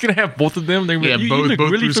 It's gonna have both of them. They're gonna be, both you look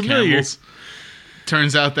really Bruce familiar. Campbell's.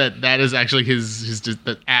 Turns out that is actually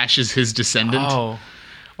that Ash is his descendant. Oh,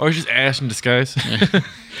 or it's just Ash in disguise.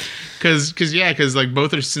 Because like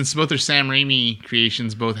both are Sam Raimi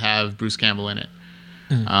creations, both have Bruce Campbell in it.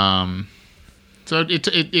 So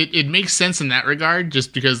it makes sense in that regard,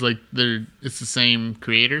 just because like it's the same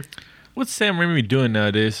creator. What's Sam Raimi doing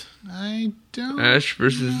nowadays? I don't. Ash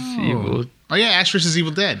versus Evil. Oh yeah, Ash versus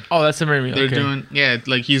Evil Dead. Oh, that's Sam Raimi. They're okay. doing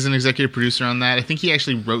like he's an executive producer on that. I think he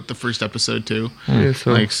actually wrote the first episode too. Yeah,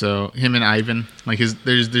 so Him and Ivan. Like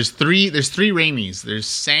there's three Raimis. There's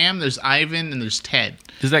Sam, there's Ivan, and there's Ted.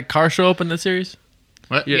 Does that car show up in the series?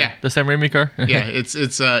 What? Yeah. The Sam Raimi car. Yeah,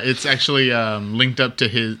 it's actually linked up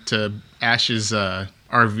to Ash's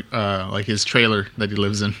RV, like his trailer that he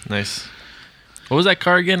lives in. Nice. What was that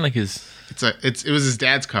car again? Like his? It was his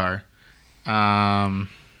dad's car.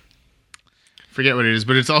 Forget what it is,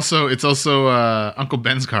 but it's also Uncle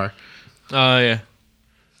Ben's car. Oh yeah.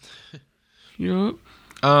 Yup.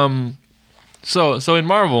 So in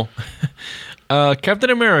Marvel, Captain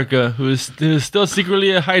America, who is still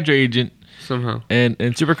secretly a Hydra agent Somehow.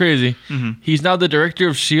 and super crazy, he's now the director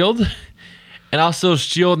of Shield, and also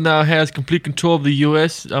Shield now has complete control of the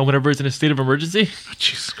U.S. Whenever it's in a state of emergency. Oh,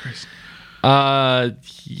 Jesus Christ.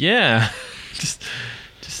 Yeah.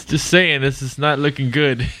 Just saying, this is not looking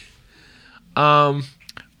good.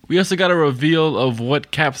 We also got a reveal of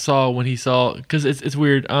what Cap saw when he saw, because it's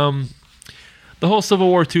weird. The whole Civil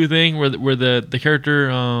War II thing, where the character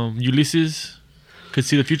Ulysses could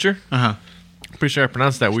see the future. Pretty sure I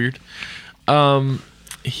pronounced that weird.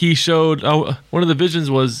 He showed one of the visions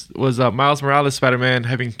was Miles Morales Spider-Man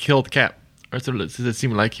having killed Cap, or so it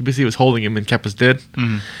seemed like. He basically was holding him and Cap was dead.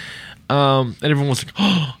 And everyone was like,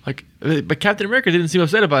 oh, like, but Captain America didn't seem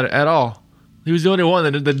upset about it at all. He was the only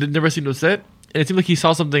one that never seemed upset. And it seemed like he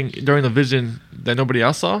saw something during the vision that nobody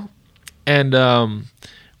else saw. And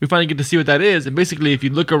we finally get to see what that is. And basically, if you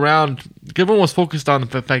look around, everyone was focused on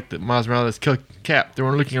the fact that Miles Morales killed Cap. They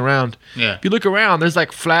weren't looking around. Yeah. If you look around, there's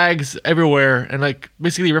like flags everywhere and like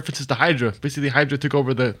basically references to Hydra. Basically, Hydra took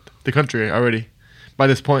over the country already by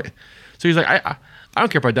this point. So he's like, I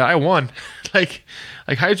don't care about that. I won. like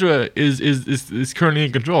Hydra is currently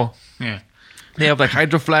in control. Yeah. They have like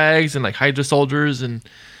Hydra flags and like Hydra soldiers and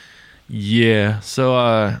yeah.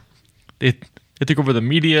 So they took over the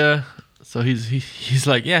media. So he's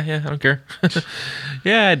like, yeah, I don't care.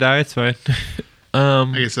 Yeah, I die. It's fine.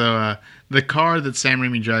 Okay, so the car that Sam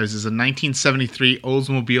Raimi drives is a 1973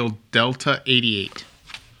 Oldsmobile Delta 88.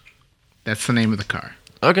 That's the name of the car.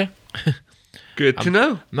 Okay. Good to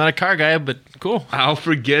know. I'm not a car guy, but cool. I'll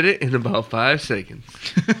forget it in about 5 seconds.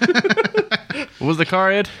 What was the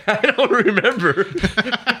car, Ed? I don't remember.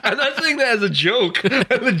 I'm not saying that as a joke.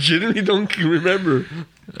 I legitimately don't remember.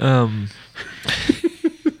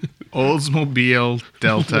 Oldsmobile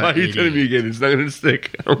Delta Why are you 88. telling me again? It's not going to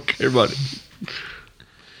stick. I don't care about it.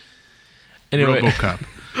 Anyway. Robocup.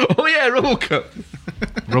 Oh, yeah, Robocup.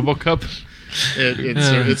 Robocup.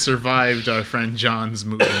 It survived our friend John's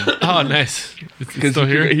movie. Oh, nice. It's Because still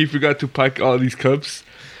here. he forgot to pack all these cups.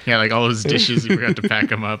 Yeah, like all his dishes, he forgot to pack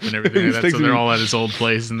them up and everything like that. So they're all at his old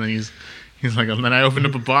place, and then He's like, and then I opened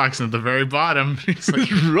up a box, and at the very bottom, he's like,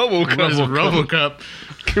 Robocup. what is Robocup?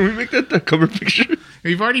 Can we make that the cover picture?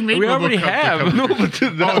 We've already made We Robocup. already the have. cover No, picture.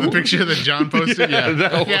 but The picture that John posted? Yeah.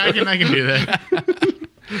 that Yeah, I can do that.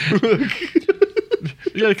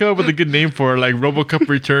 You gotta come up with a good name for it, like Robocup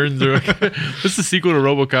Returns, or what's the sequel to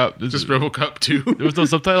Robocop? Just Robocup 2. There was no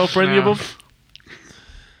subtitle for any of No.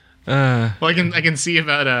 them. Well, I can see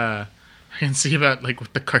about like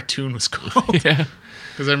what the cartoon was called. Yeah.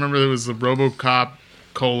 Because I remember there was the Robocop :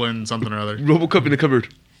 something or other. Robocup in the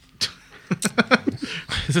cupboard.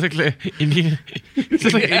 Is it like Indian? Is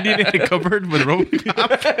it like Indian in the cupboard with Robocop?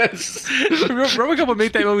 Robocop would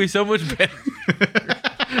make that movie so much better.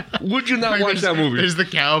 Would you not watch that movie? There's the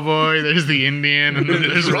cowboy, there's the Indian, and then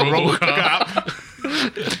there's Robocop.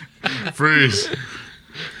 Freeze.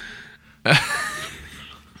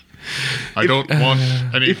 I don't want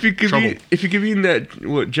any If you could trouble. be in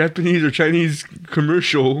that Japanese or Chinese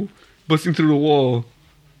commercial, busting through the wall.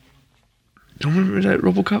 Don't remember that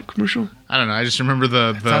RoboCop commercial? I don't know. I just remember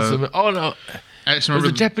Oh no, I just it was remember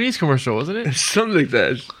a Japanese commercial, wasn't it? Something like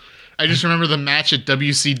that. I just remember the match at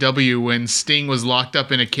WCW when Sting was locked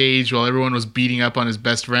up in a cage while everyone was beating up on his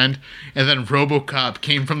best friend, and then RoboCop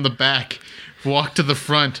came from the back, walked to the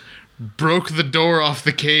front, broke the door off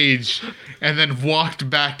the cage, and then walked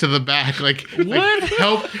back to the back, like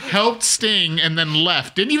helped Sting, and then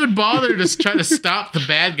left. Didn't even bother to try to stop the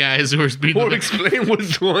bad guys who were beating Or the explain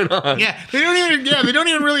what's going on. Yeah, they don't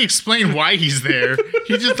even really explain why he's there.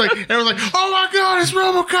 He's just like, everyone's like, oh my god, it's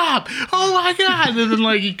RoboCop! Oh my god! And then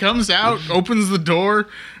like he comes out, opens the door,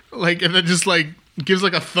 like, and then just like gives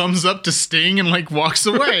like a thumbs up to Sting and like walks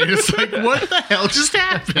away. And it's like, what the hell just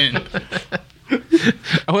happened?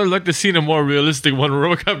 I would like to see a more realistic one.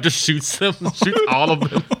 Where RoboCop just shoots them, shoots all of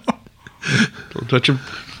them. Don't touch him.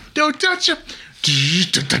 Don't touch him.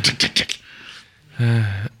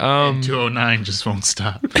 And 209 just won't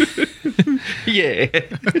stop. Yeah.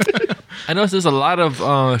 I notice there's a lot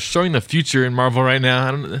of showing the future in Marvel right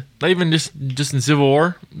now. Not even just in Civil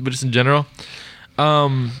War, but just in general.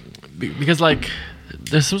 Because like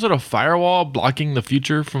there's some sort of firewall blocking the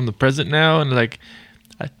future from the present now, and like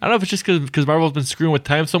I don't know if it's just because Marvel's been screwing with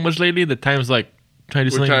time so much lately that time's like trying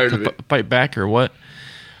to do We're tired something of to fight back or what.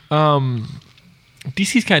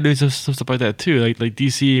 DC's kind of doing some stuff like that too. Like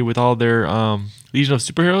DC with all their Legion of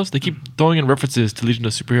Superheroes, they keep throwing in references to Legion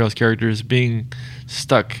of Superheroes characters being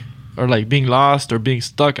stuck or like being lost or being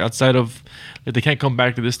stuck outside of, like they can't come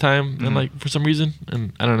back to this time and like for some reason,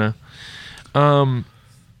 and I don't know.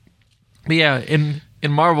 But yeah, in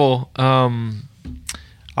Marvel,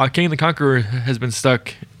 King the Conqueror has been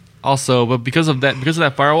stuck also, but because of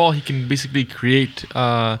that firewall, he can basically create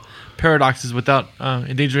paradoxes without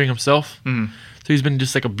endangering himself. So he's been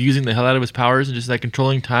just like abusing the hell out of his powers and just like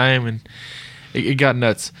controlling time, and it got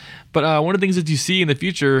nuts. But one of the things that you see in the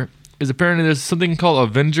future is apparently there's something called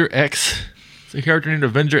Avenger X. It's a character named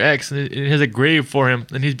Avenger X, and it has a grave for him,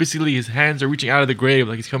 and he's basically, his hands are reaching out of the grave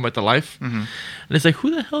like he's coming back to life. And it's like, who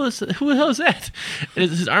the hell is that? And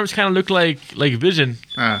his arms kind of look like Vision,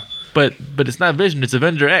 but it's not Vision, it's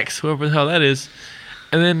Avenger X, whoever the hell that is.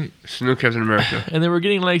 And then It's no Captain America. and then we're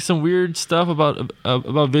getting like some weird stuff about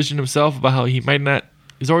Vision himself, about how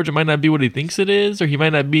his origin might not be what he thinks it is, or he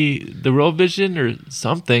might not be the real Vision or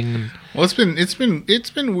something. Well, it's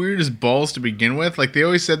been weird as balls to begin with. Like they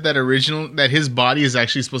always said that his body is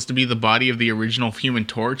actually supposed to be the body of the original Human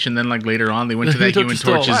Torch, and then like later on they went to that Human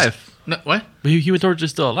Still Torch's. alive. No, what? But Human Torch is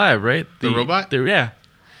still alive, right? The robot? Yeah.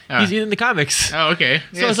 He's in the comics. Oh, okay.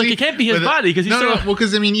 So it's like it can't be his body because he's still. Well,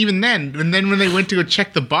 because I mean, even then, and then when they went to go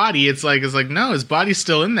check the body, it's like no, his body's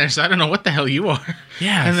still in there. So I don't know what the hell you are.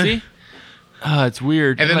 Yeah. And then- See. It's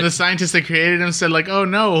weird. And then like, the scientists that created him said like, oh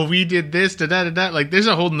no, we did this, da da da da. Like, there's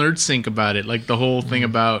a whole nerd sync about it. Like the whole thing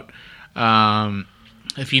about,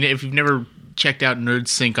 if you've never checked out Nerd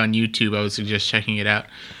Sync on YouTube, I would suggest checking it out.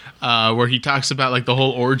 Where he talks about like the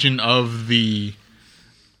whole origin of the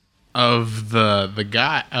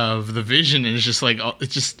guy of the Vision, and it's just like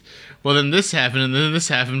well, then this happened and then this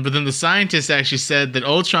happened, but then the scientists actually said that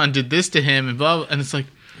Ultron did this to him and blah, and it's like,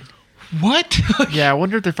 what? yeah, I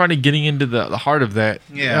wonder if they're finally getting into the heart of that.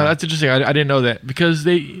 Yeah. That's interesting. I didn't know that, because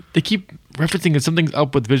they keep referencing that something's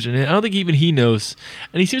up with Vision, and I don't think even he knows.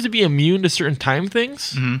 And he seems to be immune to certain time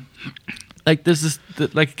things. Like there's this,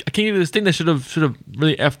 like I can't even this thing that should have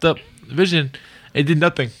really effed up Vision. It did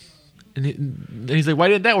nothing, and he's like, why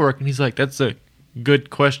didn't that work? And he's like, that's a good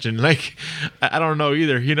question. Like I don't know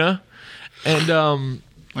either, you know. And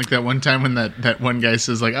Like that one time when that one guy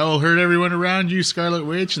says like, "I will hurt everyone around you, Scarlet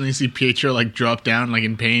Witch," and then you see Pietro like drop down like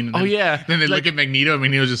in pain. And Oh, then, yeah. Then they Like- look at Magneto, and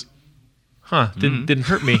Magneto's just, didn't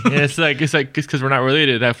hurt me. And it's because we're not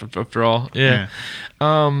related after all. Yeah.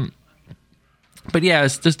 But yeah,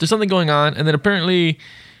 there's something going on, and then apparently,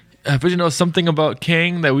 Vision knows something about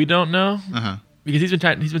Kang that we don't know because he's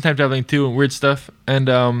been time traveling too and weird stuff.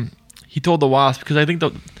 And he told the Wasp because I think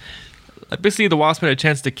basically the Wasp had a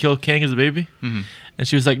chance to kill Kang as a baby, and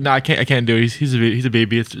she was like, "No, I can't do it. He's a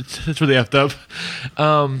baby. It's really effed up."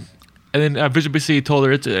 And then Vision basically told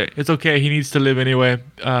her it's okay. He needs to live anyway.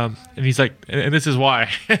 And he's like, and this is why,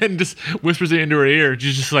 and just whispers it into her ear.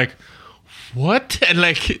 She's just like, what? And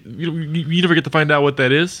like you never get to find out what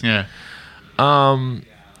that is. Yeah.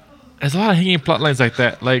 There's a lot of hanging plot lines like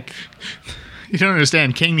that. Like, you don't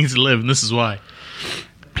understand. Kang needs to live, and this is why.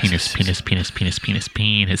 Penis. That makes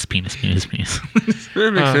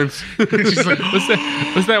sense. She's like,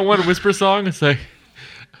 what's that one whisper song? It's like,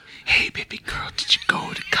 hey, baby girl, did you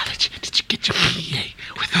go to college? Did you get your BA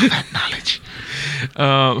with all that knowledge?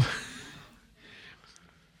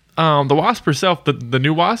 The Wasp herself, the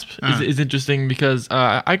new Wasp, is interesting because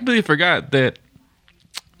I completely forgot that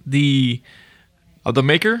the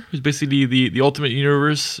maker, who's basically the Ultimate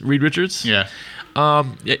Universe, Reed Richards. Yeah.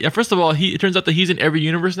 First of all, it turns out that he's in every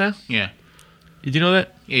universe now. Yeah. Did you know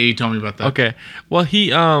that? Yeah, you told me about that. Okay. Well,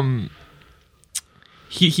 he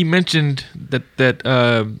mentioned that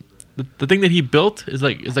the thing that he built is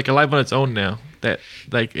like alive on its own now. That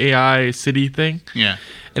like AI city thing. Yeah.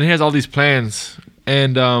 And it has all these plans,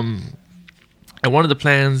 and one of the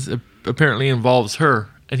plans apparently involves her,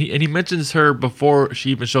 and he mentions her before she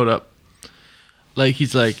even showed up. Like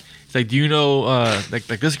he's like, do you know like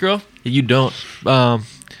this girl? Yeah, you don't.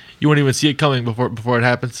 You won't even see it coming before it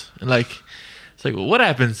happens. And like, it's like, well, what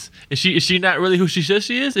happens? Is she not really who she says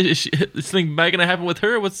she is? Is something bad gonna happen with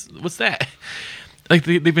her? What's that? Like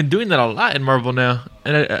they've been doing that a lot in Marvel now,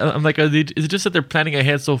 and I'm like, is it just that they're planning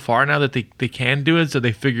ahead so far now that they can do it, so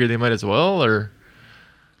they figure they might as well, or?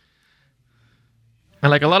 And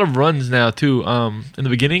like a lot of runs now too. In the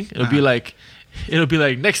beginning, it'll be like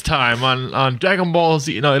next time on Dragon Ball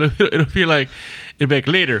Z. It'll be like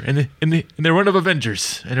later in the run of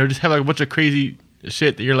Avengers, and it'll just have like a bunch of crazy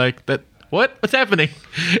shit that you're like, what's happening?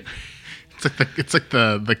 It's like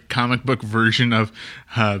the comic book version of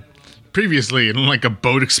previously, and like a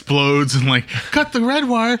boat explodes and like, cut the red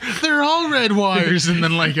wire, they're all red wires, and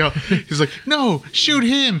then like he's like, no, shoot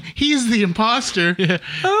him, he's the imposter. Yeah.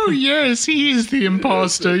 Oh yes, he is the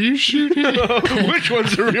imposter, you shoot him. Which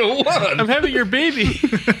one's the real one? I'm having your baby.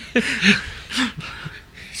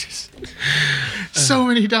 So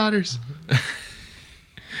many daughters.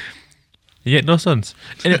 Yet no sons.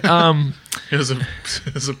 And It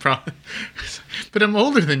was a problem. But I'm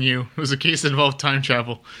older than you. It was a case that involved time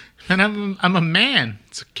travel. And I'm a man.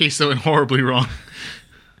 It's a case that went horribly wrong.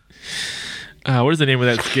 What is the name of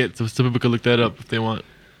that skit? So some people could look that up if they want.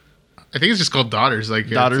 I think it's just called Daughters. Like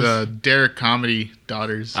Daughters? It's Derek Comedy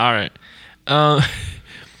Daughters. All right. And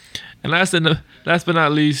last but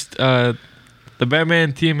not least, the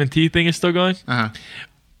Batman TMNT thing is still going.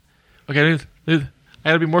 Okay, I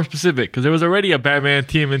gotta be more specific because there was already a Batman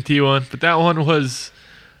TMNT one, but that one was,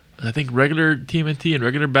 I think, regular TMNT and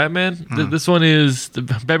regular Batman. This one is the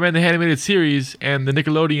Batman the Animated Series and the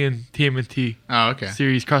Nickelodeon TMNT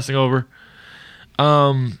series crossing over.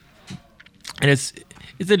 And it's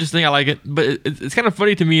interesting. I like it, but it's kind of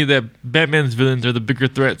funny to me that Batman's villains are the bigger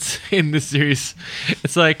threats in this series.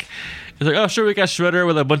 It's like, oh sure, we got Shredder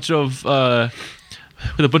with a bunch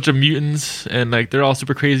of mutants, and like they're all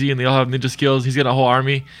super crazy and they all have ninja skills. He's got a whole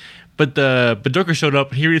army, but Joker showed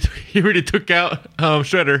up and he already took out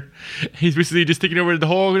Shredder. He's basically just taking over the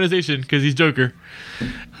whole organization because he's Joker.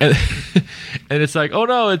 And it's like, oh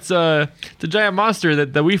no, it's the giant monster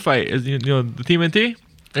that we fight, is the TMNT.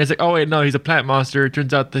 And it's like, oh wait, no, he's a plant monster. It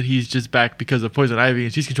turns out that he's just back because of Poison Ivy,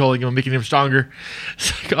 and she's controlling him, making him stronger.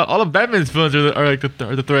 It's like all of Batman's villains are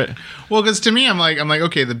the threat. Well, because to me, I'm like,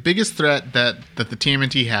 okay, the biggest threat that the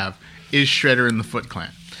TMNT have is Shredder and the Foot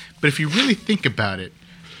Clan. But if you really think about it,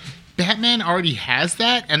 Batman already has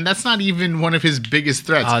that, and that's not even one of his biggest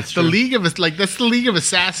threats. Oh, that's true. That's the League of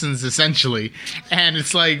Assassins essentially, and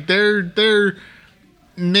it's like they're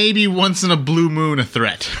maybe once in a blue moon a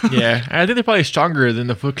threat. Yeah, I think they're probably stronger than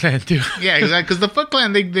the Foot Clan too. Yeah, exactly. Because the Foot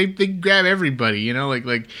Clan, they grab everybody.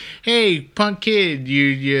 Like, hey, punk kid,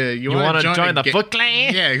 you want to join the Foot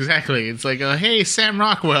Clan? Yeah, exactly. It's like, hey, Sam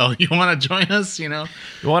Rockwell, you want to join us? You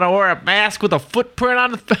want to wear a mask with a footprint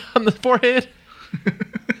on the forehead?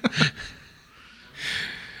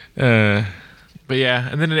 But yeah,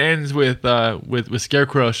 and then it ends with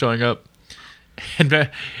Scarecrow showing up. And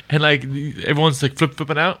like everyone's like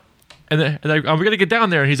flipping out, and then like, we gotta get down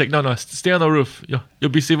there. And he's like, no, stay on the roof. You'll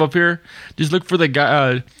be safe up here. Just look for the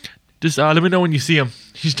guy. Just let me know when you see him.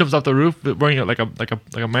 He just jumps off the roof wearing like a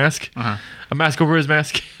mask, a mask over his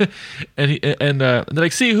mask, and they're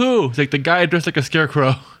like, see who? It's like the guy dressed like a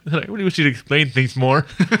scarecrow. They're like, we should explain things more.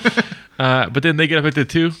 But then they get affected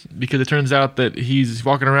too because it turns out that he's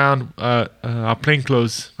walking around plain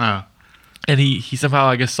clothes, and he somehow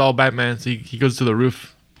I guess saw Batman, so he goes to the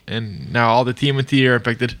roof, and now all the TMNT are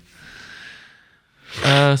affected.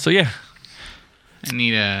 So yeah, I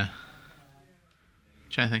need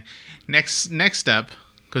trying to think. Next up,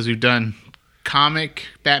 because we've done comic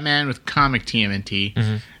Batman with comic TMNT,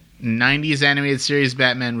 90s animated series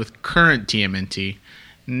Batman with current TMNT.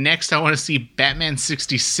 Next, I want to see Batman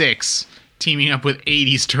 66 teaming up with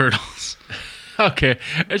 80s Turtles. Okay,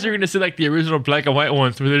 as you're gonna see like the original black and white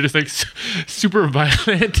ones where they're just like super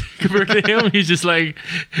violent compared to him. He's just like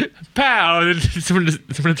pow, and then some of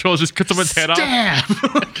the trolls just cut someone's head off. Stab!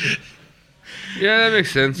 Yeah, that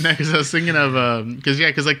makes sense. Because I was thinking of because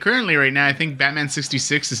like currently right now I think Batman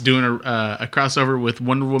 66 is doing a crossover with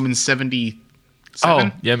Wonder Woman 77. Oh,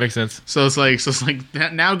 yeah, makes sense. So it's like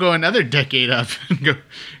now go another decade up and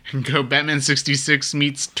go Batman 66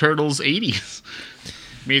 meets Turtles 80s.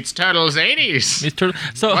 Meets Turtles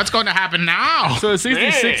 80s. So what's going to happen now? So it's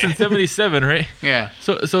 66 and 77, right? Yeah.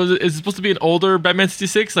 So is it supposed to be an older Batman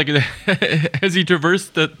 66? Like has he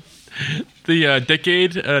traversed the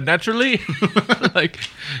decade naturally? Like,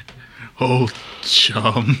 oh,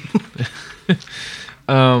 chum.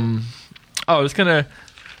 Just kind of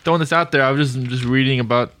throwing this out there. I was just reading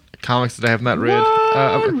about comics that I have not read.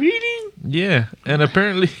 Reading? Yeah, and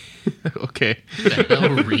apparently, okay. Who the hell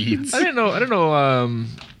reads? I didn't know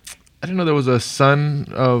there was a son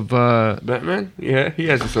of Batman? Yeah, he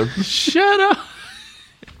has a son. Shut up.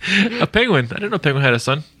 A penguin. I didn't know Penguin had a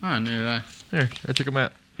son. Oh, neither did I. Here, I check him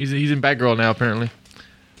out. He's in Batgirl now, apparently.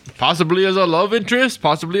 Possibly as a love interest,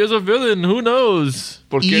 possibly as a villain. Who knows?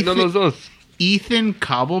 ¿Por qué no los dos? Ethan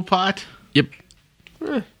Cobblepot? Yep.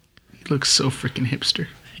 He looks so freaking hipster.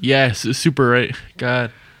 Yes, it's super right.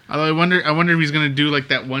 God. Although I wonder if he's gonna do like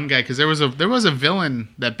that one guy because there was a villain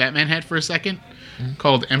that Batman had for a second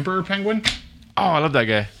called Emperor Penguin. Oh, I love that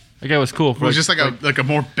guy. That guy was cool. It was just like a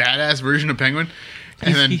more badass version of Penguin.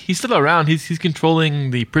 And then he's still around. He's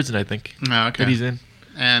controlling the prison, I think. Oh, okay. That he's in.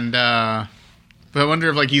 And but I wonder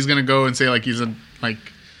if like he's gonna go and say like he's a like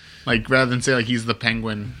rather than say like he's the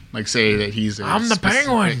Penguin, like say that he's I'm the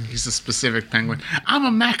Penguin. He's a specific penguin. I'm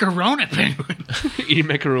a macaroni penguin. Eat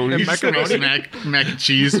macaroni. He just makes mac and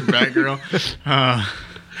cheese, Batgirl.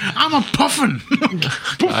 I'm a puffin.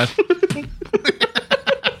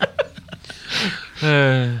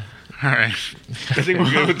 All right. I think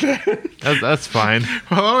we're good with that. That's fine.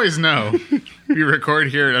 Well, always know. We record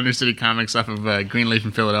here at Undercity Comics off of Greenleaf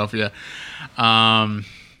in Philadelphia.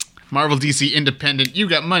 Marvel DC Independent. You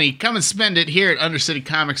got money. Come and spend it here at Undercity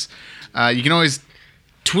Comics. You can always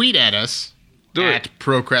tweet at us at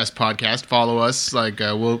Procrast Podcast. Follow us. Like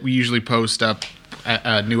we usually post up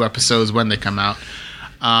new episodes when they come out.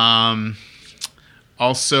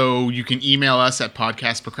 Also, you can email us at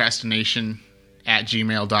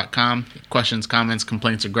podcastprocrastination@gmail.com. Questions, comments,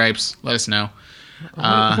 complaints, or gripes, let us know.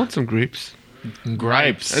 I want some grapes.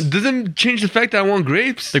 Gripes. It doesn't change the fact that I want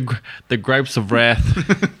grapes. The gripes of wrath.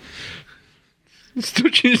 It still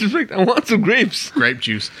changes the fact that I want some grapes. Grape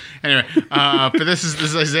juice. Anyway, but this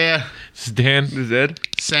is Isaiah. This is Dan. This is Ed.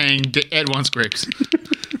 Saying Ed wants grapes.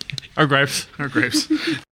 Or gripes. Or grapes.